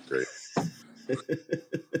interview. Great.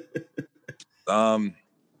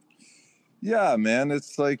 Yeah, man,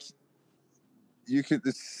 it's like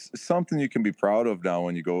it's something you can be proud of now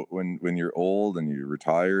when you go when you're old and you're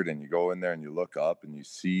retired and you go in there and you look up and you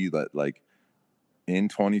see that like in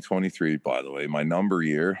 2023, by the way, my number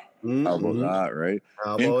year. How about that, right?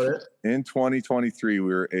 How about it? In 2023,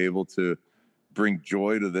 we were able to bring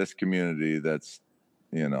joy to this community that's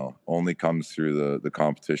only comes through the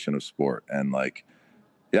competition of sport. And like,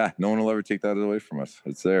 yeah, no one will ever take that away from us.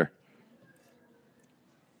 It's there.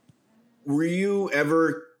 Were you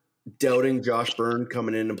ever doubting Josh Byrne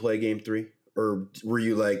coming in to play game 3? Or were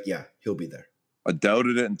you like, yeah, he'll be there? I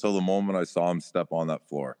doubted it until the moment I saw him step on that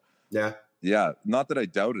floor. Yeah. Yeah. Not that I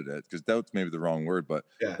doubted it, because doubt's maybe the wrong word, but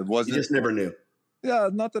it wasn't. You just never knew. Yeah.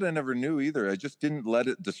 Not that I never knew either. I just didn't let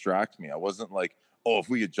it distract me. I wasn't like, oh, if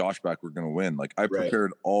we get Josh back, we're going to win. Like I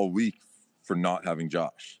prepared all week for not having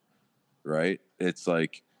Josh. Right. It's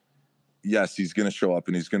like, yes, he's going to show up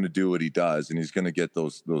and he's going to do what he does, and he's going to get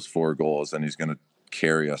those 4 goals, and he's going to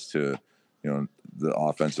carry us to, the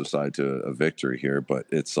offensive side to a victory here. But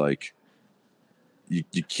it's like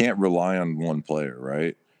you can't rely on one player,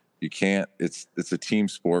 right? You can't. It's a team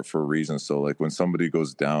sport for a reason. So like when somebody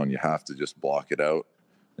goes down, you have to just block it out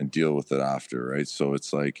and deal with it after, right? So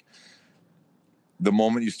it's like the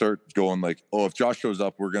moment you start going like, oh, if Josh shows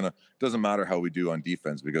up, doesn't matter how we do on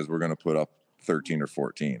defense because we're going to put up 13 or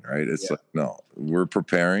 14, right? It's like, no, we're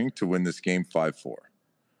preparing to win this game 5-4.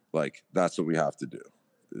 Like that's what we have to do,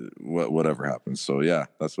 whatever happens. So yeah,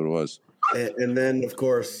 that's what it was. And then of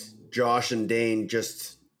course, Josh and Dhane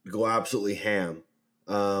just go absolutely ham.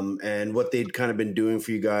 And what they'd kind of been doing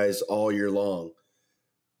for you guys all year long.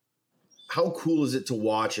 How cool is it to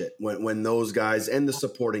watch it when those guys and the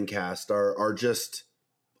supporting cast are just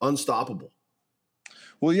unstoppable?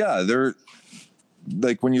 Well, yeah, they're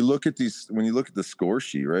like when you look at the score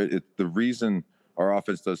sheet, right? The reason our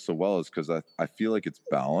offense does so well is because I feel like it's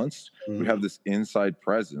balanced. Mm-hmm. We have this inside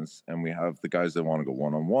presence, and we have the guys that want to go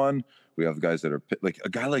one-on-one. We have the guys that are like a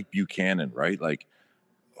guy like Buchanan, right? Like,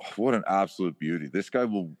 what an absolute beauty. This guy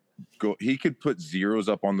will go. He could put zeros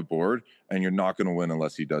up on the board, and you're not going to win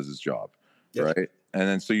unless he does his job. Yep. Right. And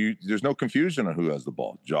then so there's no confusion on who has the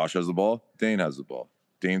ball. Josh has the ball. Dhane has the ball.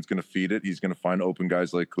 Dhane's going to feed it. He's going to find open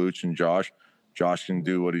guys like Kluch and Josh. Josh can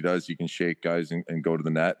do what he does. He can shake guys and go to the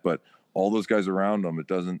net. But all those guys around him, it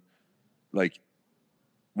doesn't like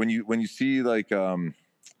when you see like I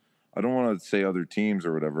don't want to say other teams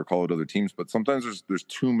or whatever, call it other teams, but sometimes there's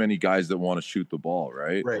too many guys that want to shoot the ball,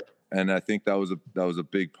 right? Right. And I think that was a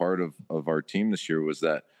big part of our team this year was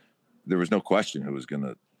that there was no question who was going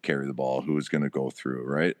to carry the ball, who was going to go through,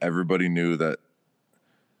 right? Everybody knew that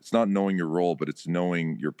it's not knowing your role, but it's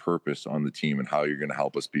knowing your purpose on the team and how you're going to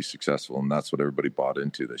help us be successful. And that's what everybody bought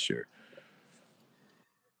into this year.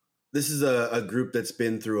 This is a group that's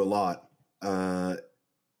been through a lot.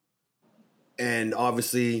 And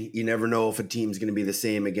obviously you never know if a team's going to be the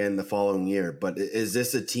same again the following year, but is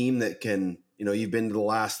this a team that can, you've been to the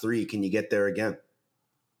last 3, can you get there again?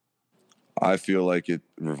 I feel like it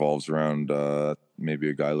revolves around maybe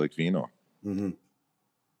a guy like Vino. Mm-hmm.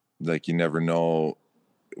 Like you never know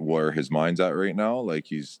where his mind's at right now. Like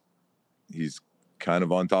he's kind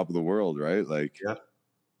of on top of the world, right? Like, yeah.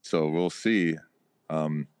 So we'll see.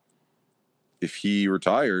 If he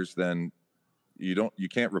retires, then you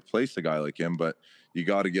can't replace a guy like him, but you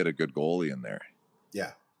got to get a good goalie in there.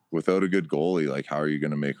 Yeah. Without a good goalie, like how are you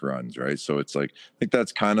going to make runs, right? So it's like I think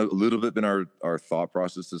that's kind of a little bit been our thought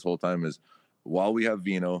process this whole time is while we have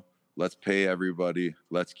Vino, let's pay everybody,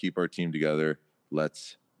 let's keep our team together,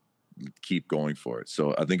 let's keep going for it.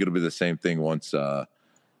 So I think it'll be the same thing once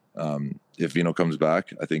if Vino comes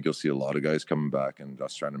back. I think you'll see a lot of guys coming back and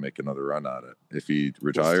just trying to make another run at it. If he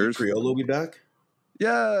retires, will Steve Priolo be back?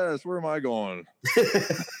 Yes. Where am I going?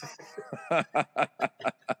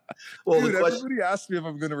 Well, dude, everybody asks me if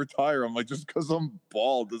I'm going to retire. I'm like, just because I'm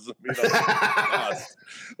bald doesn't mean I'm not.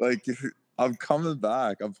 Like, I'm coming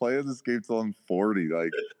back. I'm playing this game till I'm 40.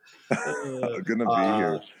 Like, I'm going to be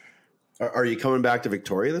here. Are you coming back to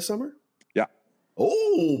Victoria this summer? Yeah.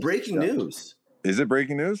 Oh, breaking news. Is it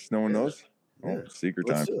breaking news? No one knows? Oh, secret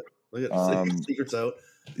time. Look at secrets out.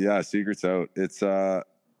 Yeah, secrets out. It's I'm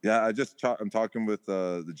talking with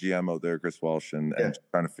the GM out there, Chris Welsh, and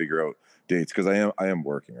trying to figure out dates because I am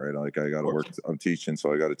working, right? Like I got to work. I'm teaching,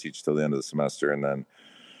 so I got to teach till the end of the semester, and then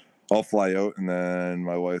I'll fly out, and then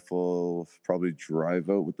my wife will probably drive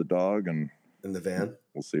out with the dog and in the van.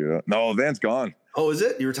 We'll see. No, the van's gone. Oh, is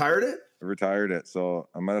it? You retired it? I retired it, so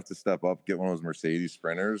I might have to step up, get one of those Mercedes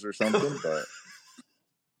Sprinters or something, but.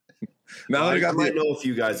 Now that I might know a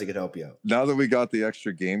few guys that could help you out. Now that we got the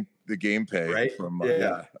extra game pay, right? From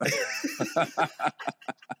yeah.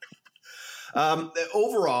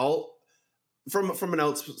 Overall, from an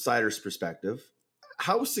outsider's perspective,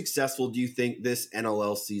 how successful do you think this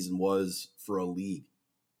NLL season was for a league?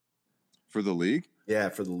 For the league? Yeah,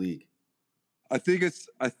 for the league. I think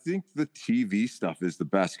the TV stuff is the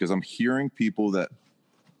best because I'm hearing people that.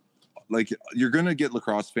 Like you're going to get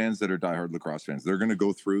lacrosse fans that are diehard lacrosse fans. They're going to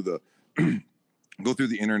go through the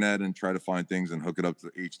internet and try to find things and hook it up to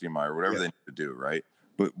HDMI or whatever they need to do, right?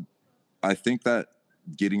 But I think that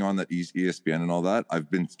getting on that ESPN and all that,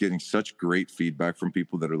 I've been getting such great feedback from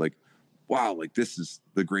people that are like, wow, like this is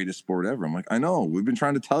the greatest sport ever. I'm like, I know, we've been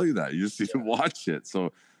trying to tell you that. You just need to watch it.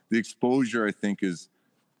 So the exposure, I think, is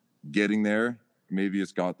getting there. Maybe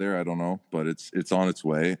it's got there. I don't know, but it's on its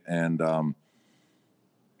way. And,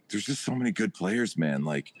 there's just so many good players, man.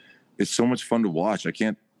 Like, it's so much fun to watch. I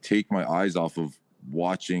can't take my eyes off of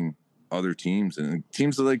watching other teams and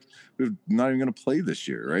teams that like we're not even going to play this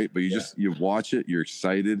year, right? But you watch it, you're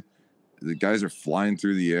excited. The guys are flying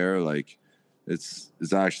through the air. Like it's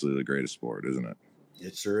actually the greatest sport, isn't it?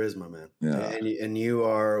 It sure is, my man. Yeah. And you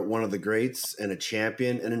are one of the greats and a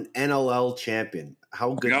champion and an NLL champion.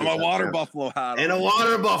 How good? I got my water buffalo hat and on. a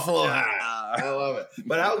water buffalo hat. I love it.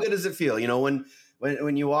 But how good does it feel? You know,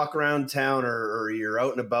 when you walk around town or you're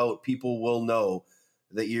out and about, people will know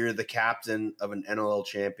that you're the captain of an NLL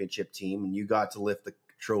championship team and you got to lift the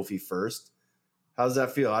trophy first. How does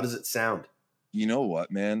that feel? How does it sound? You know what,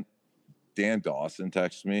 man? Dan Dawson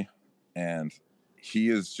texted me, and he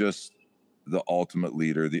is just the ultimate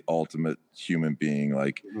leader, the ultimate human being.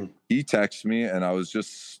 Like he texted me, and I was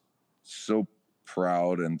just so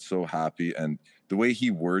proud and so happy, and the way he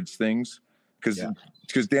words things,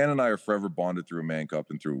 because Dan and I are forever bonded through a Man Cup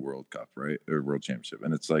and through a World Cup, right, or World Championship,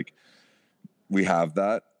 and it's like we have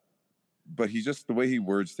that, but he just the way he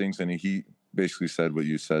words things, and he basically said what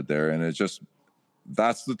you said there, and it just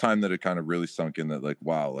that's the time that it kind of really sunk in that like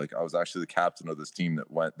wow, like I was actually the captain of this team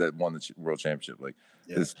that won the World Championship. Like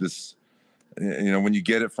this. You know, when you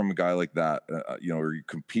get it from a guy like that, you know, or you're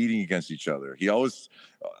competing against each other, he always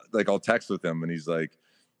like I'll text with him and he's like,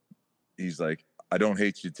 I don't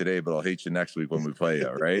hate you today, but I'll hate you next week when we play you,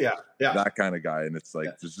 right? Yeah. That kind of guy. And it's like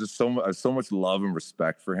there's just so much love and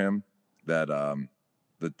respect for him that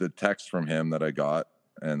the text from him that I got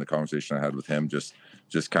and the conversation I had with him just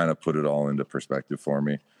kind of put it all into perspective for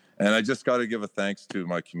me. And I just got to give a thanks to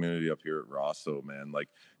my community up here at Rosso, man. Like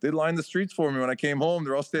they lined the streets for me when I came home.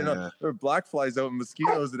 They're all standing up. There were black flies out and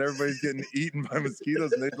mosquitoes, and everybody's getting eaten by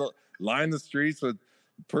mosquitoes. And they lined the streets with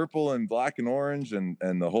purple and black and orange, and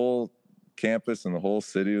the whole campus and the whole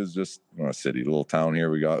city was just the little town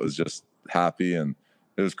here we got was just happy, and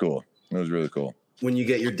it was cool. It was really cool. When you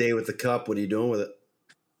get your day with the cup, what are you doing with it?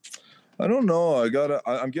 I don't know.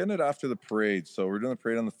 I'm getting it after the parade. So we're doing the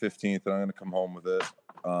parade on the 15th, and I'm going to come home with it.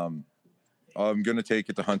 I'm going to take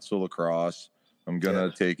it to Huntsville Lacrosse. I'm going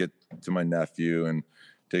to take it to my nephew and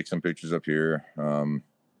take some pictures up here.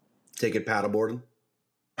 Take it paddleboarding?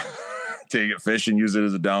 Take it fishing, use it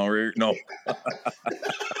as a downrigger? No.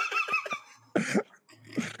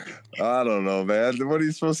 I don't know, man. What are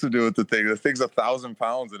you supposed to do with the thing? The thing's 1,000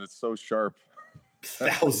 pounds and it's so sharp.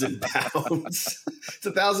 1,000 pounds. It's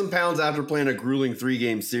 1,000 pounds after playing a grueling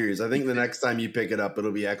 3-game series. I think the next time you pick it up,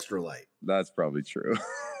 it'll be extra light. That's probably true.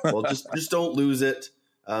 Well, just don't lose it.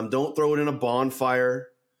 Don't throw it in a bonfire.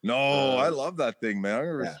 No, I love that thing, man. I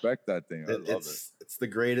respect that thing. I love it. It's the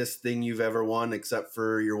greatest thing you've ever won, except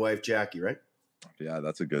for your wife Jackie, right? Yeah,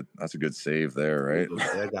 that's a good save there, right?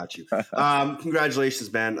 I got you.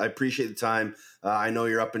 Congratulations, man. I appreciate the time. I know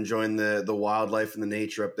you're up enjoying the wildlife and the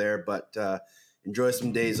nature up there, but enjoy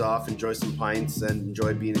some days off, enjoy some pints, and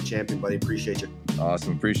enjoy being a champion, buddy. Appreciate you.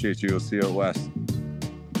 Awesome. Appreciate you. We'll see you out west.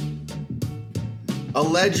 A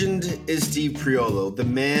legend is Steve Priolo, the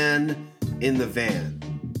man in the van.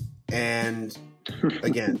 And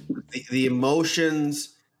again, the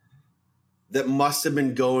emotions that must have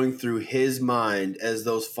been going through his mind as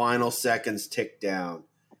those final seconds tick down.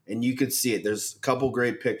 And you could see it. There's a couple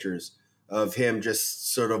great pictures of him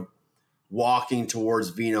just sort of walking towards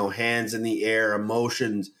Vino, hands in the air,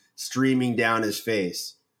 emotions streaming down his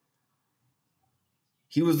face.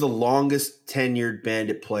 He was the longest tenured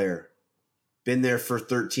Bandit player. Been there for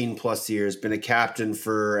 13 plus years, been a captain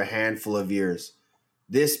for a handful of years.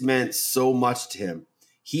 This meant so much to him.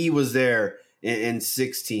 He was there in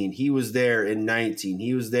 16. He was there in 19.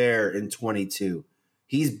 He was there in 22.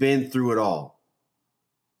 He's been through it all.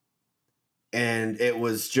 And it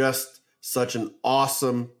was just such an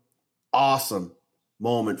awesome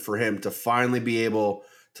moment for him to finally be able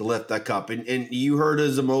to lift that cup. And you heard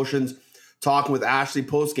his emotions talking with Ashley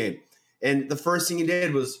postgame. And the first thing he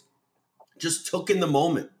did was just took in the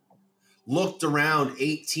moment, looked around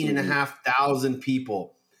 18,500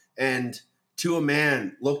 people, and to a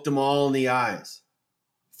man, looked them all in the eyes,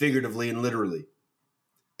 figuratively and literally,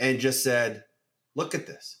 and just said, look at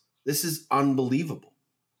this. This is unbelievable.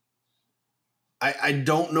 I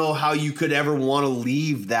don't know how you could ever want to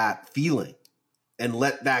leave that feeling and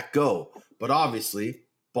let that go. But obviously,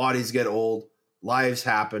 bodies get old, lives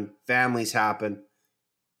happen, families happen.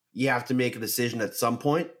 You have to make a decision at some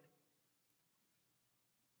point.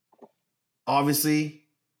 Obviously,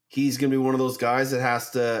 he's going to be one of those guys that has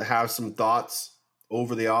to have some thoughts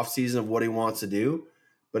over the offseason of what he wants to do.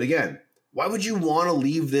 But again, why would you want to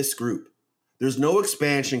leave this group? There's no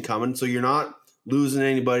expansion coming, so you're not losing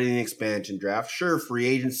anybody in the expansion draft. Sure, free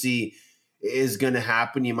agency is going to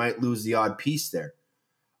happen. You might lose the odd piece there.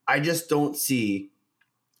 I just don't see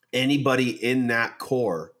anybody in that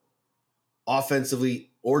core offensively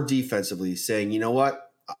or defensively saying, you know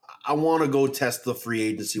what, I want to go test the free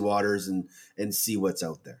agency waters and see what's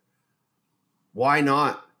out there. Why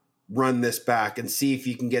not run this back and see if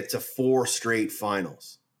you can get to 4 straight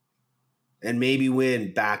finals and maybe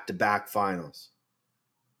win back-to-back finals?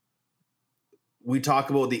 We talk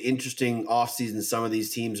about the interesting offseason some of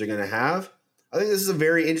these teams are going to have. I think this is a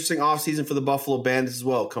very interesting offseason for the Buffalo Bandits as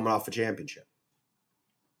well, coming off a championship.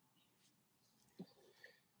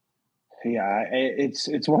 Yeah,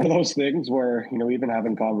 it's one of those things where, even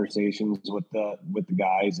having conversations with the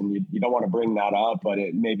guys, and you don't want to bring that up, but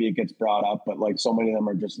maybe it gets brought up, but like so many of them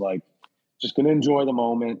are just going to enjoy the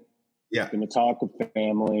moment. Yeah. Going to talk with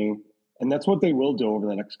family. And that's what they will do over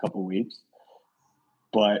the next couple of weeks.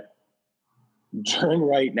 But during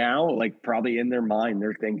right now, like probably in their mind,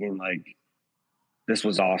 they're thinking like, this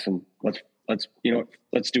was awesome. Let's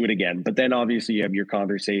do it again. But then obviously you have your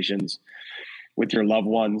conversations with your loved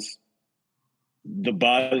ones, the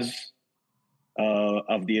buzz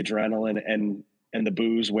of the adrenaline and the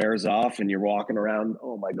booze wears off, and you're walking around,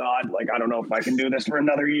 oh my God, like, I don't know if I can do this for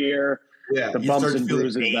another year. Yeah. The bumps and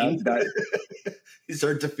bruises that you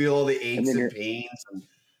start to feel all the aches and pains.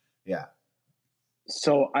 Yeah.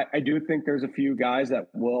 So I do think there's a few guys that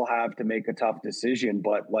will have to make a tough decision,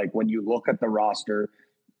 but like when you look at the roster,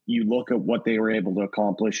 you look at what they were able to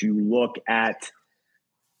accomplish, you look at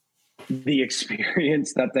the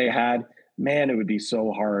experience that they had, man, it would be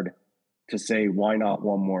so hard to say, why not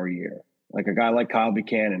one more year? Like a guy like Kyle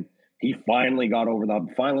Buchanan, he finally got over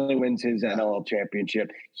finally wins his NLL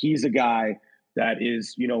championship. He's a guy that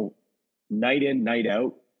is, night in, night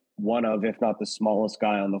out, one of, if not the smallest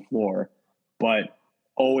guy on the floor, but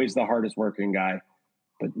always the hardest working guy.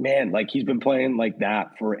 But man, like he's been playing like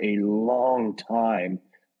that for a long time.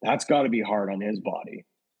 That's got to be hard on his body.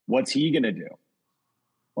 What's he going to do?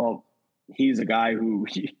 Well, he's a guy who,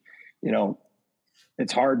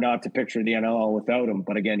 it's hard not to picture the NLL without him.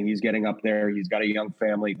 But again, he's getting up there. He's got a young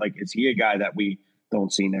family. Like, is he a guy that we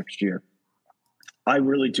don't see next year? I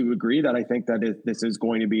really do agree that I think that this is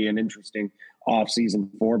going to be an interesting offseason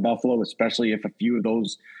for Buffalo, especially if a few of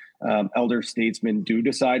those elder statesmen do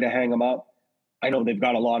decide to hang him up. I know they've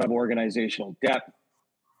got a lot of organizational depth,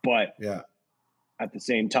 but at the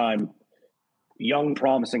same time, young,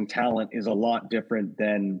 promising talent is a lot different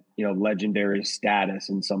than, legendary status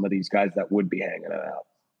in some of these guys that would be hanging it out.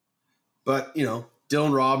 But,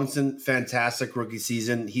 Dylan Robinson, fantastic rookie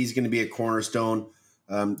season. He's going to be a cornerstone.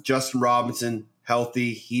 Justin Robinson,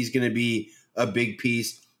 healthy. He's going to be a big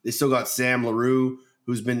piece. They still got Sam LaRue,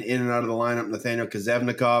 who's been in and out of the lineup. Nathaniel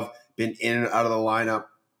Kazevnikov, been in and out of the lineup.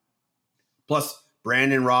 Plus,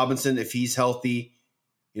 Brandon Robinson, if he's healthy,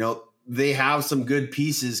 they have some good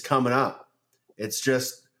pieces coming up. It's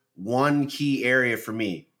just one key area for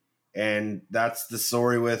me, and that's the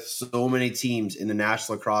story with so many teams in the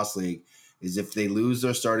National Lacrosse League, is if they lose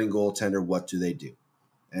their starting goaltender, what do they do?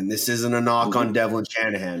 And this isn't a knock on Devlin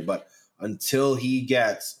Shanahan, but until he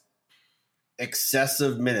gets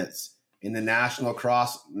excessive minutes in the National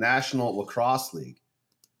Lacrosse League,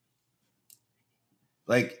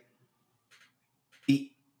 like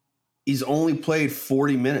he's only played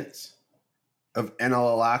 40 minutes of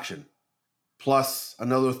NLL action, plus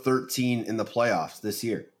another 13 in the playoffs this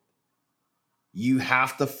year. You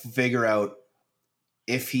have to figure out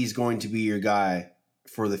if he's going to be your guy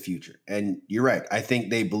for the future. And you're right. I think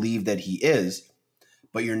they believe that he is,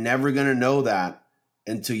 but you're never going to know that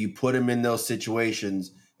until you put him in those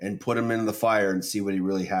situations and put him in the fire and see what he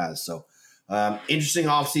really has. So interesting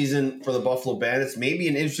offseason for the Buffalo Bandits, maybe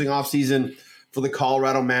an interesting offseason for the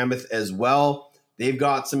Colorado Mammoth as well. They've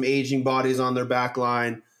got some aging bodies on their back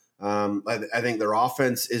line. I think their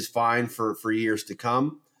offense is fine for years to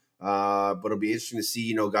come. But it'll be interesting to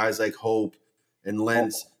see, guys like Hope and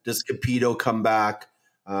Lentz. Does Capito come back?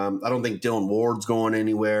 I don't think Dylan Ward's going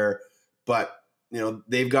anywhere. But,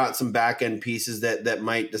 they've got some back-end pieces that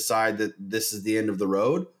might decide that this is the end of the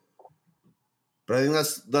road. But I think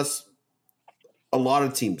that's a lot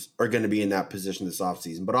of teams are going to be in that position this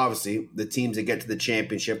offseason. But obviously, the teams that get to the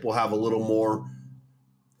championship will have a little more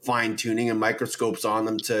fine-tuning and microscopes on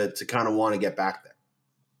them to kind of want to get back there.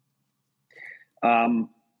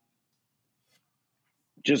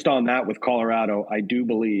 Just on that with Colorado, I do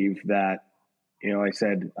believe that, I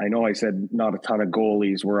said not a ton of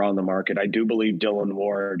goalies were on the market. I do believe Dylan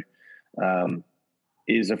Ward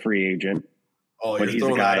is a free agent. Oh, but he's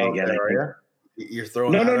a guy again. There, you're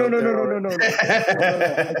throwing no.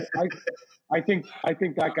 I think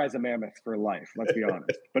that guy's a mammoth for life. Let's be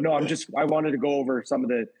honest. But no, I wanted to go over some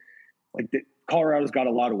of Colorado's got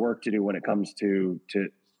a lot of work to do when it comes to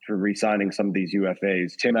re-signing some of these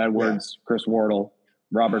UFAs. Tim Edwards, Chris Wardle,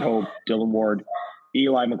 Robert Hope, Dylan Ward.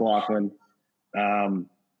 Eli McLaughlin,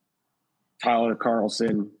 Tyler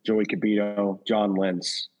Carlson, Joey Capito, John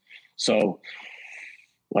Lentz. So,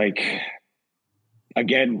 like,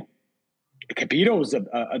 again, Capito's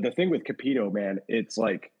the thing with Capito, man. It's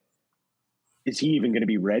like, is he even going to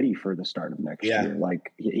be ready for the start of next year?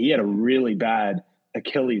 Like, he had a really bad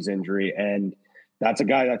Achilles injury, and that's a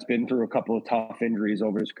guy that's been through a couple of tough injuries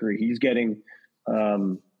over his career. He's getting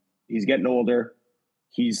older.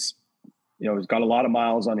 He's got a lot of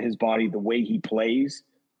miles on his body. The way he plays,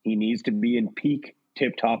 he needs to be in peak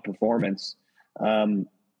tip-top performance.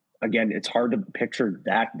 Again, it's hard to picture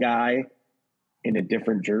that guy in a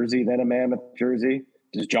different jersey than a Mammoth jersey.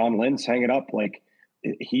 Does John Lentz hang it up? Like,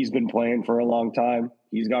 he's been playing for a long time.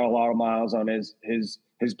 He's got a lot of miles on his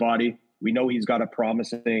body. We know he's got a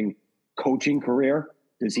promising coaching career.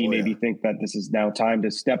 Does he maybe think that this is now time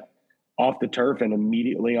to step off the turf and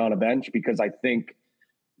immediately on a bench? Because I think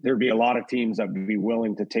there'd be a lot of teams that would be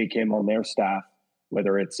willing to take him on their staff,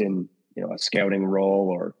 whether it's in a scouting role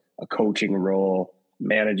or a coaching role,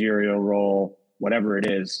 managerial role, whatever it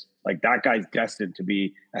is. Like, that guy's destined to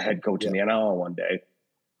be a head coach in the NLL one day.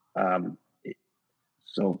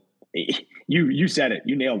 So you said it,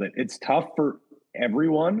 you nailed it. It's tough for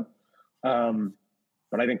everyone.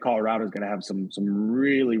 But I think Colorado is going to have some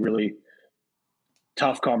really, really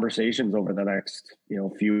tough conversations over the next,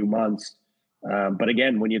 few months. But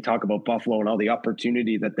again, when you talk about Buffalo and all the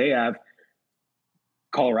opportunity that they have,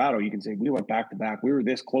 Colorado, you can say, we went back-to-back. We were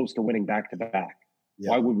this close to winning back-to-back.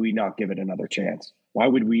 Yeah. Why would we not give it another chance? Why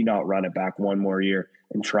would we not run it back one more year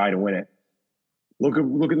and try to win it? Look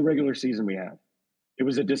at the regular season we had. It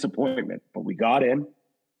was a disappointment, but we got in.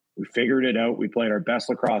 We figured it out. We played our best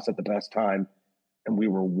lacrosse at the best time, and we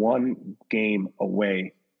were one game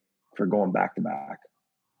away for going back-to-back.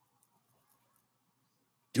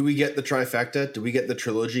 Do we get the trifecta? Do we get the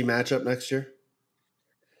trilogy matchup next year?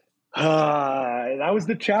 That was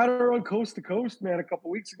the chatter on Coast to Coast, man, a couple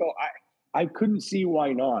weeks ago. I couldn't see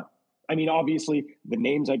why not. I mean, obviously, the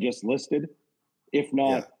names I just listed, if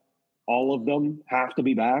not all of them, have to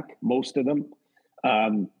be back, most of them. I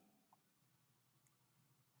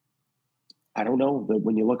don't know.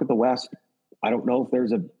 When you look at the West, I don't know if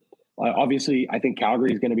there's obviously, I think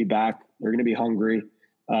Calgary is going to be back. They're going to be hungry.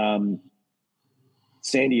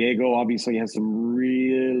 San Diego obviously has some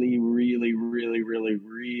really, really, really, really,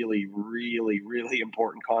 really, really, really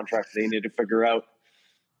important contracts they need to figure out.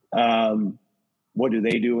 What do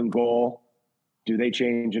they do in goal? Do they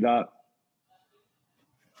change it up?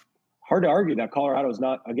 Hard to argue that Colorado is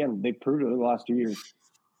not, again, they've proved it in the last 2 years.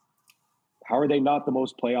 How are they not the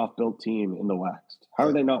most playoff-built team in the West? How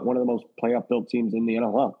are they not one of the most playoff-built teams in the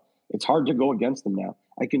NLL? It's hard to go against them now.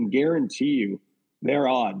 I can guarantee you their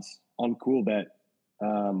odds on CoolBet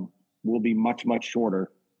will be much, much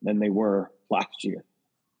shorter than they were last year.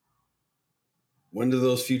 When do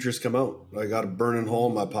those futures come out? I got a burning hole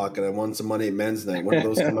in my pocket. I won some money at men's night. When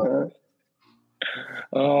do those come out?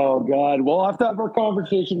 Oh, God. We'll have to have our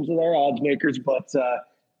conversations with our odds makers, but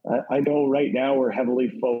I know right now we're heavily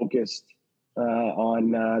focused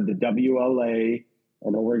on the WLA. I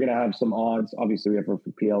know we're going to have some odds. Obviously, we have for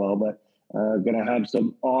PLL, but going to have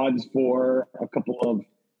some odds for a couple of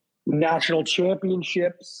national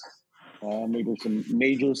championships, maybe some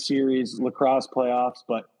major series lacrosse playoffs.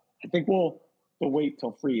 But I think we'll wait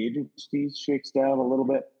till free agency shakes down a little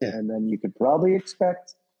bit, and then you could probably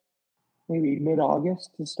expect maybe mid-August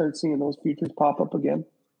to start seeing those futures pop up again.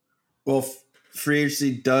 Well, free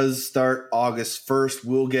agency does start August 1st.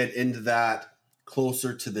 We'll get into that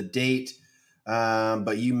closer to the date.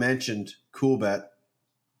 But you mentioned CoolBet.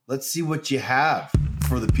 Let's see what you have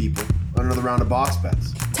for the people on another round of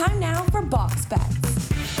BoxBets. Time now for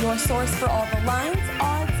BoxBets, your source for all the lines,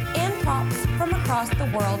 odds, and props from across the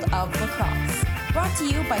world of lacrosse. Brought to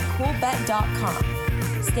you by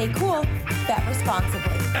CoolBet.com. Stay cool, bet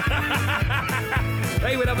responsibly.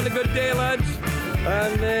 Hey, we're having a good day, lads.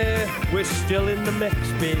 And we're still in the mix,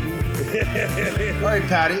 baby. All right,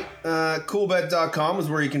 Patty. CoolBet.com is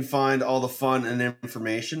where you can find all the fun and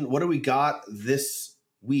information. What do we got this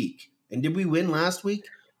week? And did we win last week?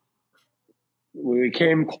 We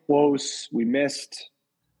came close. We missed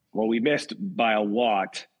by a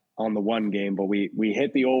lot on the one game, but we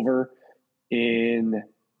hit the over in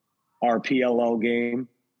our PLL game.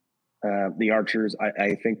 The Archers,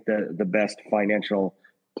 I think the best financial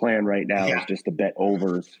plan right now is just to bet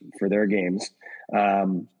overs for their games.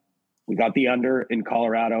 We got the under in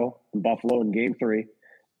Colorado and Buffalo in game 3,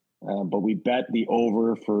 but we bet the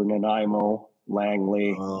over for Nanaimo,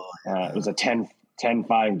 Langley. It was a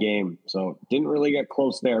 10-5 game, so didn't really get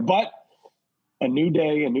close there. But a new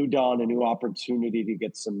day, a new dawn, a new opportunity to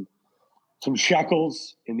get some some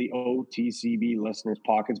shekels in the OTCB listeners'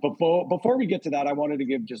 pockets. Before we get to that, I wanted to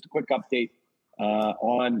give just a quick update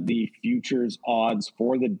on the futures odds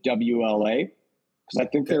for the WLA, because I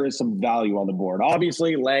think there is some value on the board.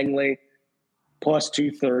 Obviously, Langley plus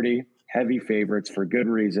 230, heavy favorites for good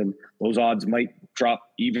reason. Those odds might drop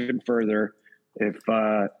even further if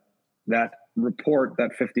that report,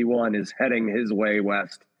 that 51, is heading his way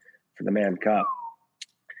west for the Mann Cup.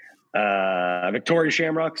 Victoria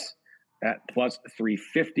Shamrocks at plus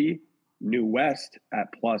 350, New West at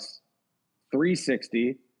plus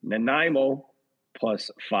 360, Nanaimo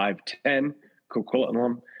plus 510,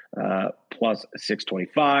 Coquitlam plus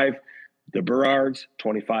 625, the Burrards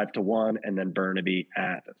 25-1, and then Burnaby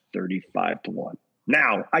at 35-1.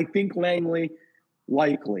 Now, I think Langley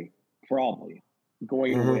likely, probably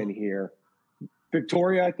going to win here.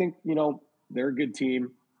 Victoria, I think, they're a good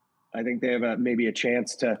team. I think they have maybe a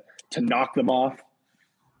chance to knock them off.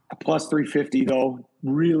 A plus 350, though,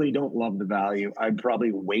 really don't love the value. I'd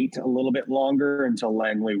probably wait a little bit longer until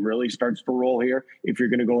Langley really starts to roll here if you're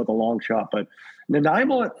going to go with a long shot. But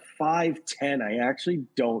Nanaimo at 510, I actually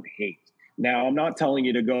don't hate. Now, I'm not telling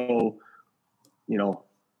you to go,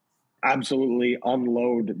 absolutely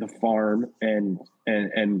unload the farm and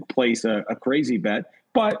place a crazy bet.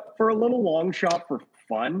 But for a little long shot for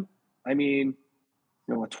fun, I mean,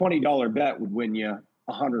 a $20 bet would win you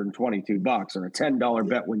 $122, or a $10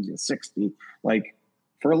 bet wins you 60. Like,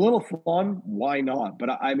 for a little fun, why not? But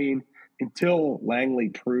I mean, until Langley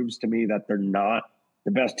proves to me that they're not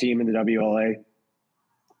the best team in the WLA,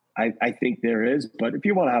 I think there is. But if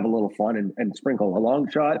you want to have a little fun and sprinkle a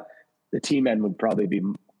long shot, the team end would probably be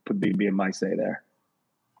my say there.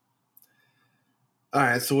 All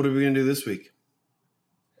right, so what are we going to do this week?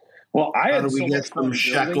 Well, How do we get some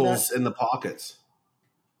shekels in the pockets?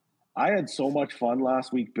 I had so much fun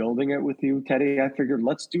last week building it with you, Teddy. I figured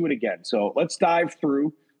let's do it again. So let's dive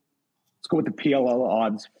through. Let's go with the PLL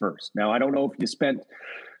odds first. Now, I don't know if you spent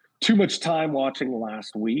too much time watching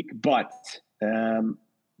last week, but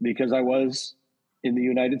because I was in the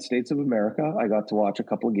United States of America, I got to watch a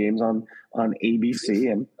couple of games on ABC,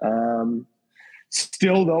 and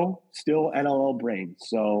still NLL brain.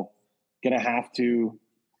 So gonna have to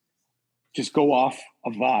just go off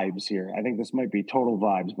of vibes here. I think this might be total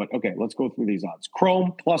vibes, but okay, let's go through these odds.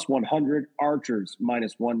 Chrome plus 100, Archers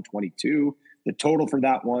minus 122. The total for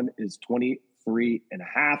that one is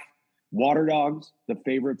 23.5. Water Dogs, the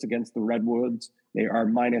favorites against the Redwoods, they are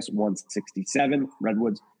minus 167.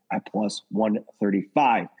 Redwoods at plus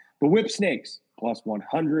 135. The Whip Snakes plus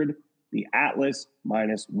 100. The Atlas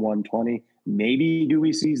minus 120. Maybe do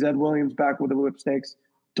we see Zed Williams back with the Whip Snakes?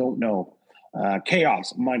 Don't know.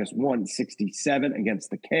 Chaos minus 167 against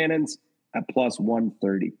the Cannons at plus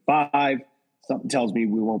 135. Something tells me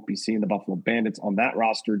we won't be seeing the Buffalo Bandits on that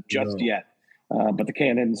roster just yet. But the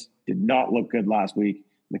Cannons did not look good last week.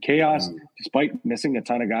 The Chaos, despite missing a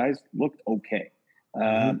ton of guys, looked okay.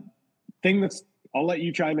 I'll let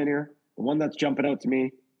you chime in here. The one that's jumping out to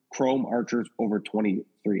me, Chrome Archers over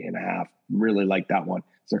 23.5. Really like that one.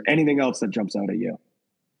 Is there anything else that jumps out at you?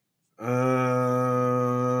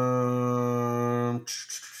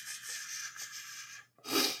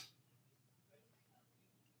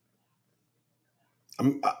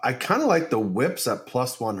 I kind of like the Whips at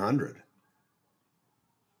plus 100.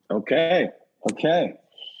 Okay.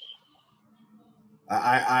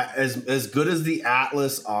 I as good as the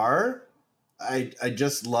Atlas are, I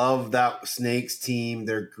just love that Snakes team.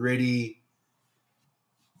 They're gritty.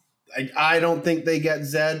 I don't think they get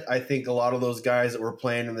Zed. I think a lot of those guys that were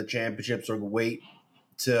playing in the championships will wait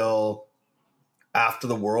till after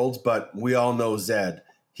the Worlds, but we all know Zed.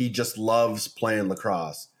 He just loves playing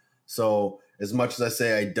lacrosse. So as much as I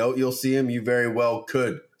say I doubt you'll see him, you very well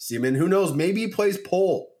could see him. And who knows, maybe he plays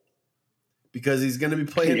pole because he's going to be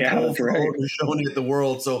playing pole for Haudenosaunee at the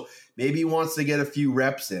World. So maybe he wants to get a few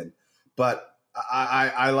reps in. But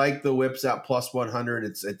I like the Whips at plus 100.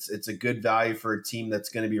 It's a good value for a team that's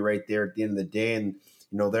going to be right there at the end of the day. And,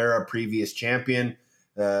 they're a previous champion.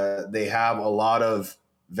 They have a lot of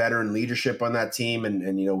veteran leadership on that team.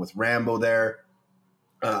 And with Rambo there,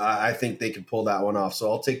 I think they could pull that one off. So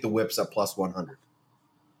I'll take the Whips at plus 100.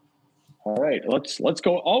 All right, let's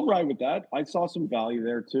go. I'll ride with that. I saw some value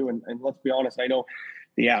there too. And let's be honest, I know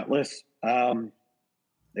the Atlas,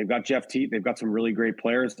 they've got Jeff Teat. They've got some really great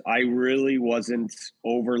players. I really wasn't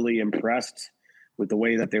overly impressed with the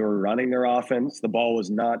way that they were running their offense. The ball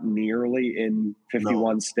was not nearly in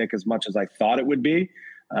 51 stick as much as I thought it would be.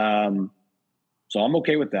 So I'm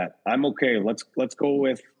okay with that. I'm okay. Let's go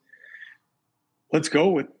with Let's go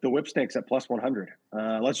with the Whipsnakes at plus 100.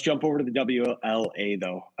 Let's jump over to the WLA,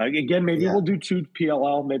 though. Again, maybe we'll do 2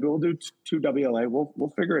 PLL. Maybe we'll do 2 WLA.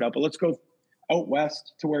 We'll figure it out. But let's go out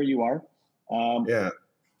west to where you are.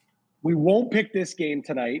 We won't pick this game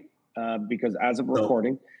tonight because as of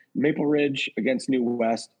recording, Maple Ridge against New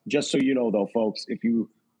West. Just so you know, though, folks, if you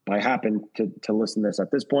happen to listen to this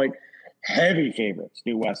at this point, heavy favorites.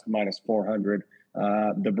 New West minus 400.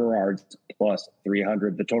 The Burrards plus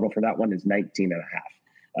 300. The total for that one is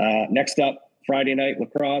 19.5. Next up, Friday night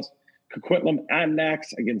lacrosse. Coquitlam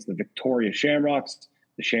Adanacs against the Victoria Shamrocks.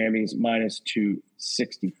 The Shammies minus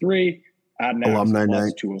 263. Adanacs Alumni plus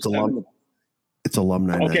night. 207. It's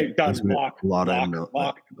alumni night. Okay, done. Lock. We're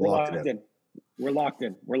locked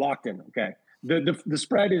in. Okay. The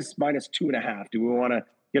spread is minus 2.5. Do we want to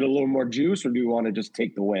get a little more juice, or do we want to just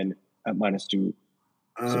take the win at minus 2?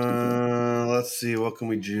 Let's see. What can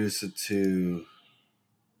we juice it to?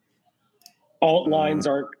 Alt lines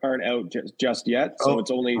aren't out just yet, so it's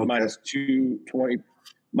only minus 220,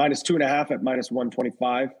 minus 2.5 at minus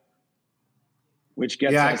 125, which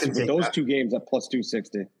gets us with those 2 games at plus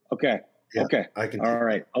 260. Okay. Yeah, okay. All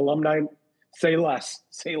right. Alumni, say less.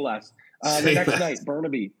 The next night,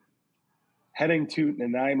 Burnaby heading to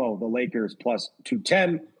Nanaimo. The Lakers plus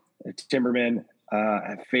 210. Timbermen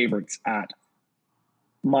favorites at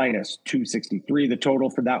minus 263. The total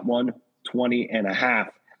for that one,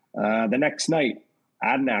 20.5. The next night,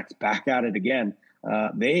 Adanacs back at it again.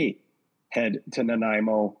 They head to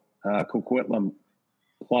Nanaimo. Coquitlam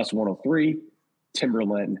plus 103.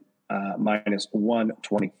 Timberland minus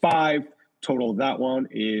 125. Total of that one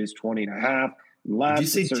is 20.5. Did you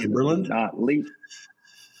say Timberland? Not late.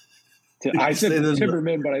 I said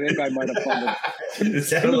Timberman, but I think I might have fumbled. It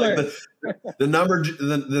sounded like the number,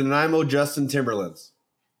 the Nanaimo Justin Timberlands.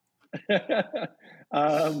 So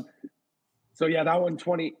yeah, that one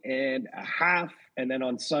 20.5. And then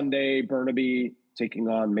on Sunday, Burnaby taking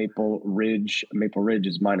on Maple Ridge. Maple Ridge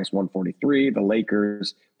is minus 143. The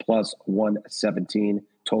Lakers plus 117.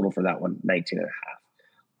 Total for that one, 19.5.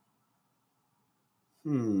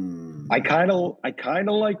 I kind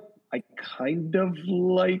of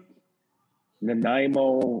like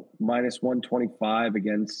Nanaimo minus 125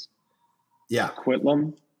 against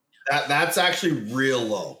Coquitlam. That's actually real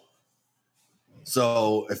low.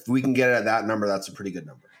 So if we can get it at that number, that's a pretty good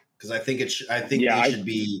number. Because I think they should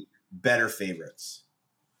be better favorites.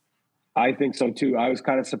 I think so too. I was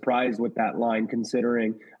kind of surprised with that line,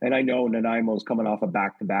 considering, and I know Nanaimo's coming off a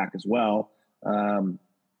back-to-back as well.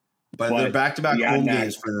 But they're back-to-back home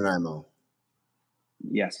games for Nanaimo.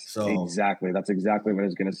 Yes, exactly. That's exactly what I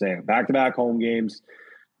was going to say. Back-to-back home games.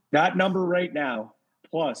 That number right now,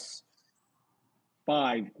 plus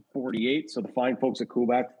 548. So the fine folks at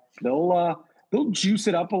Quebec, they'll juice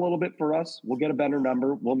it up a little bit for us. We'll get a better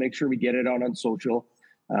number. We'll make sure we get it on social.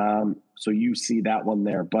 So you see that one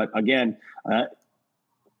there. But again,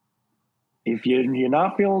 if you're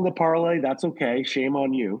not feeling the parlay, that's okay. Shame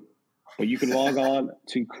on you. But you can log on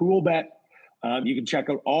to CoolBet. You can check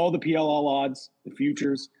out all the PLL odds, the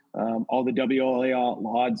futures, all the WLA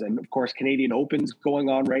odds, and of course, Canadian Open's going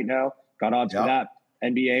on right now. Got odds for that.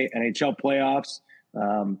 NBA, NHL playoffs.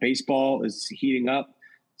 Baseball is heating up.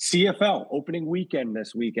 CFL opening weekend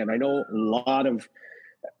this weekend. I know a lot of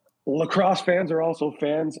lacrosse fans are also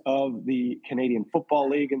fans of the Canadian Football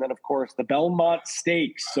League, and then of course the Belmont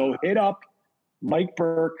Stakes. So hit up Mike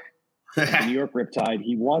Burke, the New York Riptide.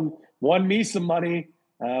 He won me some money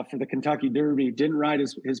for the Kentucky Derby. Didn't ride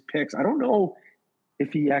his picks. I don't know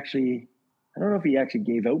if he actually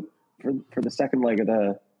gave out for the second leg of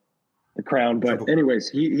the crown. But anyways,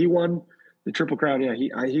 he won the Triple Crown. Yeah,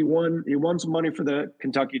 he won some money for the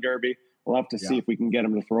Kentucky Derby. We'll have to see if we can get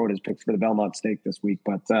him to throw out his picks for the Belmont Stake this week.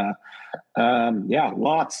 But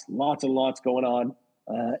lots and lots going on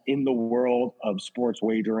in the world of sports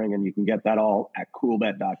wagering, and you can get that all at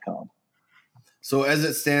coolbet.com. So as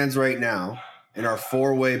it stands right now, in our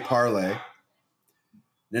four-way parlay,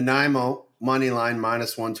 Nanaimo money line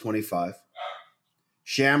minus 125,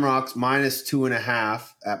 Shamrocks minus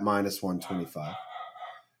 2.5 at minus 125,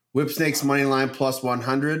 Whipsnakes money line plus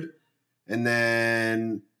 100, and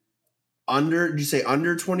then under. Did you say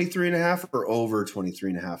under 23.5 or over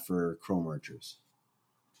 23.5 for Chrome Archers?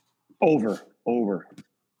 Over.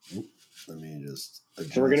 Let me just.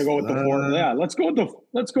 So we're gonna go with the 4. Yeah, let's go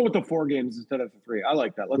with the 4 games instead of the 3. I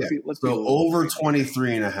like that. Let's see. So over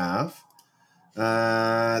 23.5.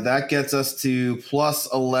 That gets us to plus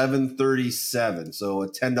 1137. So a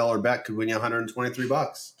 $10 bet could win you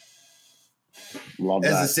 $123. Love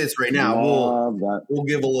that. As it sits right now, we'll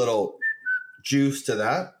give a little juice to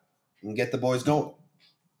that and get the boys going.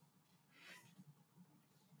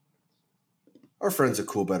 Our friends at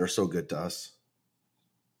CoolBet are so good to us.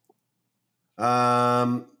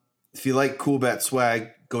 If you like CoolBet swag,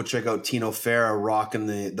 go check out Tino Farah rocking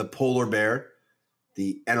the polar bear,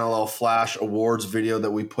 the NLL Flash Awards video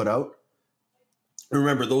that we put out.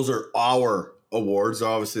 Remember, those are our awards.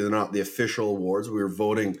 Obviously, they're not the official awards. We were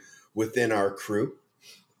voting within our crew.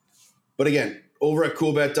 But again, over at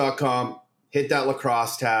coolbet.com, hit that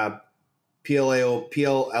lacrosse tab.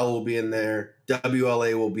 PLL will be in there.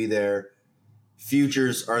 WLA will be there.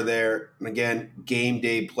 Futures are there. And again, game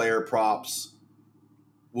day player props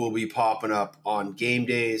will be popping up on game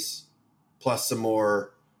days, plus some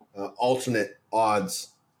more alternate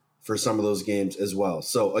odds for some of those games as well.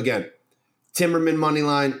 So again, Timberman money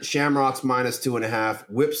line, Shamrocks -2.5,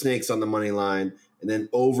 Whip Snakes on the money line, and then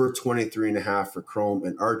over 23.5 for Chrome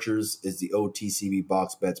and Archers is the OTCB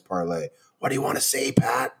BoxBets parlay. What do you want to say,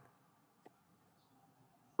 Pat?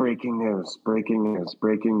 Breaking news.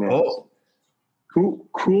 Oh.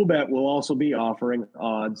 CoolBet will also be offering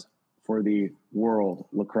odds for the World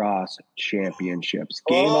Lacrosse Championships.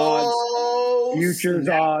 Game odds, futures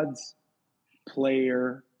odds,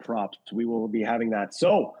 player props. We will be having that.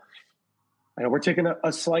 So I know we're taking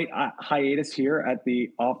a slight hiatus here at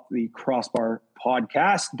the Off the Crossbar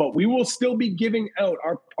podcast, but we will still be giving out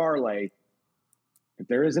our parlay. If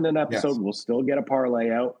there isn't an episode, We'll still get a parlay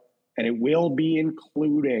out, and it will be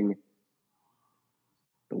including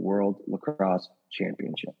the World Lacrosse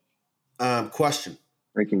Championship. Question.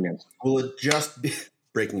 Breaking news. Will it just be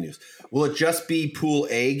breaking news? Will it just be Pool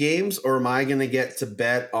A games, or am I going to get to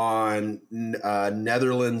bet on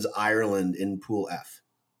Netherlands, Ireland in Pool F?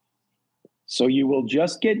 So you will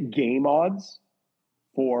just get game odds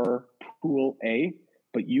for Pool A,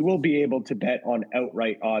 but you will be able to bet on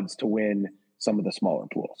outright odds to win some of the smaller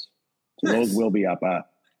pools. So those will be up.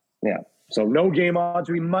 So no game odds.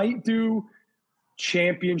 We might do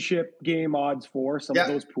championship game odds for some of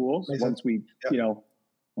those pools once we,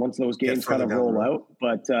 once those games kind of roll out.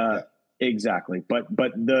 But exactly. But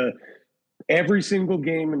every single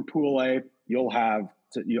game in Pool A, you'll have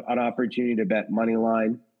an opportunity to bet money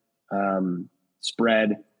line,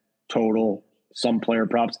 spread, total, some player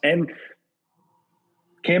props, and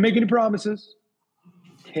can't make any promises,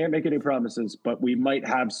 but we might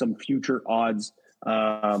have some future odds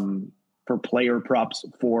for player props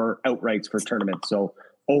for outrights for tournaments. So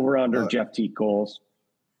over under Jeff Teague goals.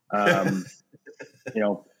 Hey,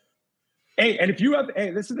 and if you have,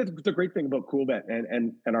 this is the great thing about CoolBet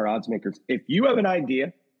and our odds makers. If you have an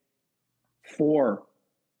idea for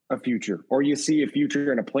a future, or you see a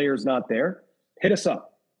future and a player's not there, hit us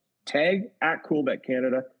up. Tag at CoolBet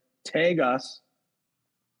Canada. Tag us.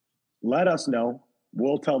 Let us know.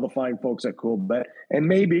 We'll tell the fine folks at CoolBet. And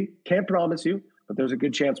maybe, can't promise you, but there's a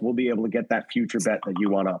good chance we'll be able to get that future bet that you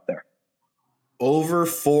want out there. Over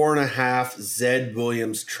 4.5 Zed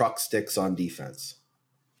Williams truck sticks on defense.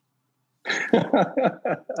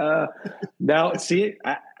 Now, see,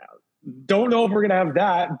 I don't know if we're going to have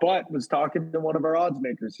that, but was talking to one of our odds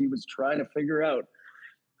makers. He was trying to figure out,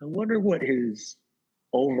 I wonder what his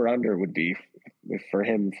over-under would be for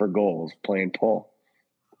him for goals playing pull.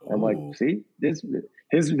 I'm like, see, their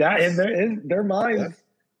minds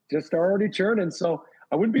just are already churning. So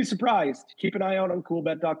I wouldn't be surprised. Keep an eye out on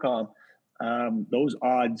coolbet.com. Those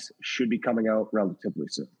odds should be coming out relatively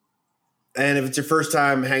soon. And if it's your first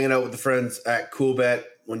time hanging out with the friends at CoolBet,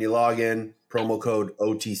 when you log in, promo code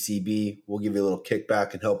OTCB, we'll give you a little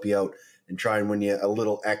kickback and help you out and try and win you a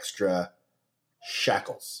little extra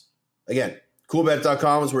shackles. Again,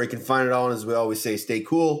 coolbet.com is where you can find it all. And as we always say, stay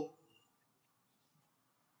cool.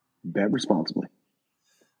 Bet responsibly.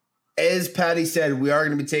 As Patty said, we are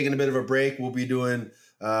going to be taking a bit of a break. We'll be doing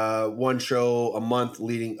one show a month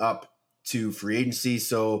leading up to free agency.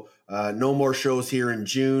 So no more shows here in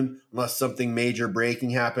June unless something major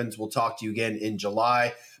breaking happens. We'll talk to you again in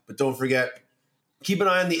July. But don't forget, keep an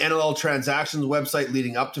eye on the NLL transactions website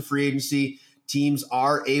leading up to free agency. Teams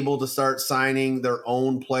are able to start signing their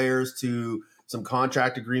own players to some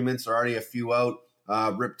contract agreements. There are already a few out.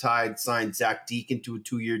 Riptide signed Zach Deacon to a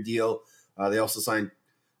 2-year deal. They also signed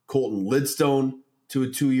Colton Lidstone to a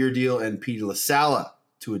 2-year deal and Peter LaSala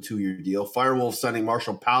to a 2-year deal. Firewolves signing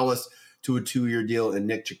Marshall Palace to a 2-year deal and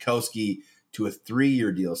Nick Chakowski to a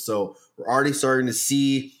 3-year deal. So we're already starting to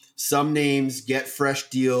see some names get fresh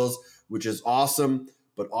deals, which is awesome.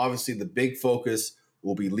 But obviously the big focus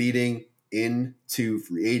will be leading into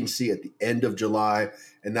free agency at the end of July.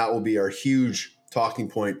 And that will be our huge talking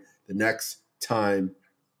point the next time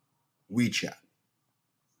we chat.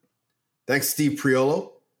 Thanks, Steve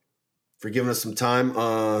Priolo, for giving us some time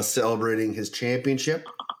celebrating his championship.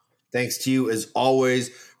 Thanks to you, as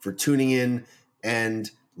always, for tuning in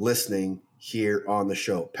and listening here on the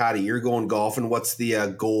show. Patty, you're going golfing. What's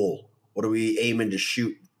the goal? What are we aiming to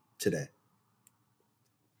shoot today?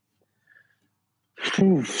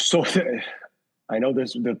 So I know the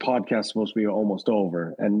podcast is supposed to be almost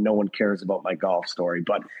over and no one cares about my golf story,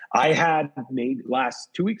 but I had made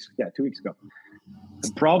 2 weeks ago,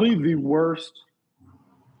 probably the worst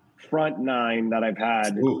front nine that I've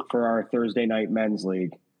had for our Thursday night men's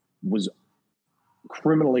league. Was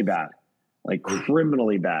criminally bad, like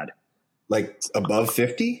criminally bad. Like above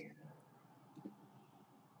 50?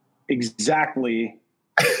 Exactly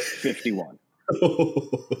 51.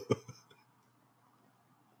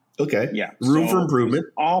 Okay. Yeah. Room for improvement.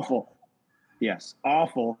 Awful. Yes.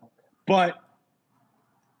 Awful. But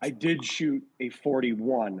I did shoot a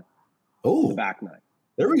 41 the back nine.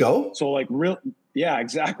 There we go. So like yeah,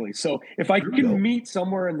 exactly. So if I can meet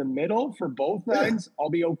somewhere in the middle for both nines, I'll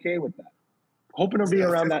be okay with that. Hoping to be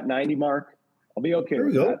around that 90 mark. I'll be okay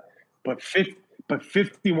with that. But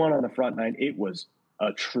 51 on the front nine, it was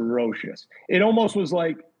atrocious. It almost was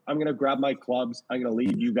like, I'm going to grab my clubs. I'm going to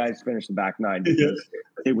leave you guys finish the back nine because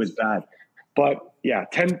it was bad. But yeah,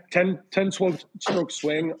 10 stroke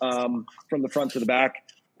swing from the front to the back.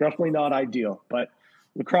 Definitely not ideal. But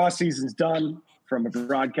lacrosse season's done from a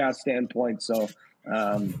broadcast standpoint. So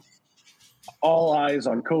all eyes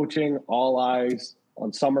on coaching, all eyes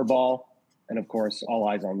on summer ball, and of course, all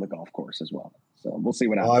eyes on the golf course as well. So we'll see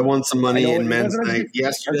what happens. I won some money in men's night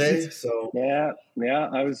yesterday. So yeah,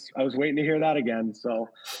 I was waiting to hear that again. So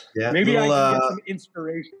yeah, maybe I can get some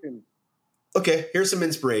inspiration. Okay, here's some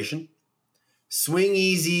inspiration. Swing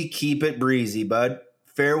easy, keep it breezy, bud.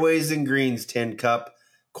 Fairways and greens, 10 cup.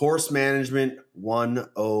 Course management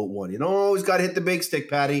 101. You don't always got to hit the big stick,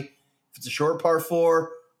 Patty. If it's a short par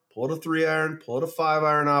 4, pull it a 3-iron, pull it a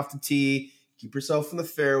 5-iron off the tee. Keep yourself in the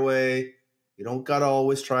fairway. You don't got to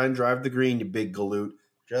always try and drive the green, you big galoot.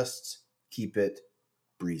 Just keep it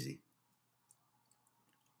breezy.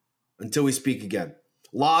 Until we speak again.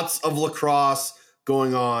 Lots of lacrosse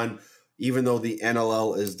going on, even though the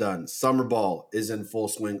NLL is done. Summer ball is in full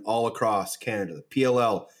swing all across Canada. The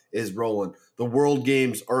PLL is rolling. The World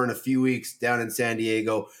Games are in a few weeks down in San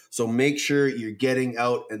Diego. So make sure you're getting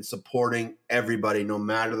out and supporting everybody, no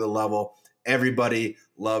matter the level. Everybody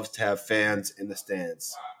loves to have fans in the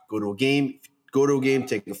stands. Go to a game,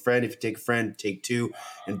 take a friend. If you take a friend, take two,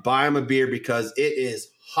 and buy them a beer because it is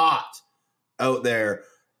hot out there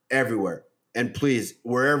everywhere. And please,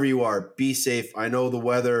 wherever you are, be safe. I know the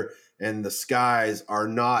weather and the skies are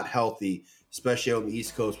not healthy, especially on the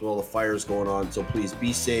East Coast with all the fires going on. So please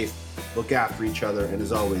be safe, look after each other, and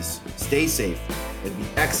as always, stay safe and be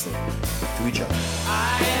excellent to each other.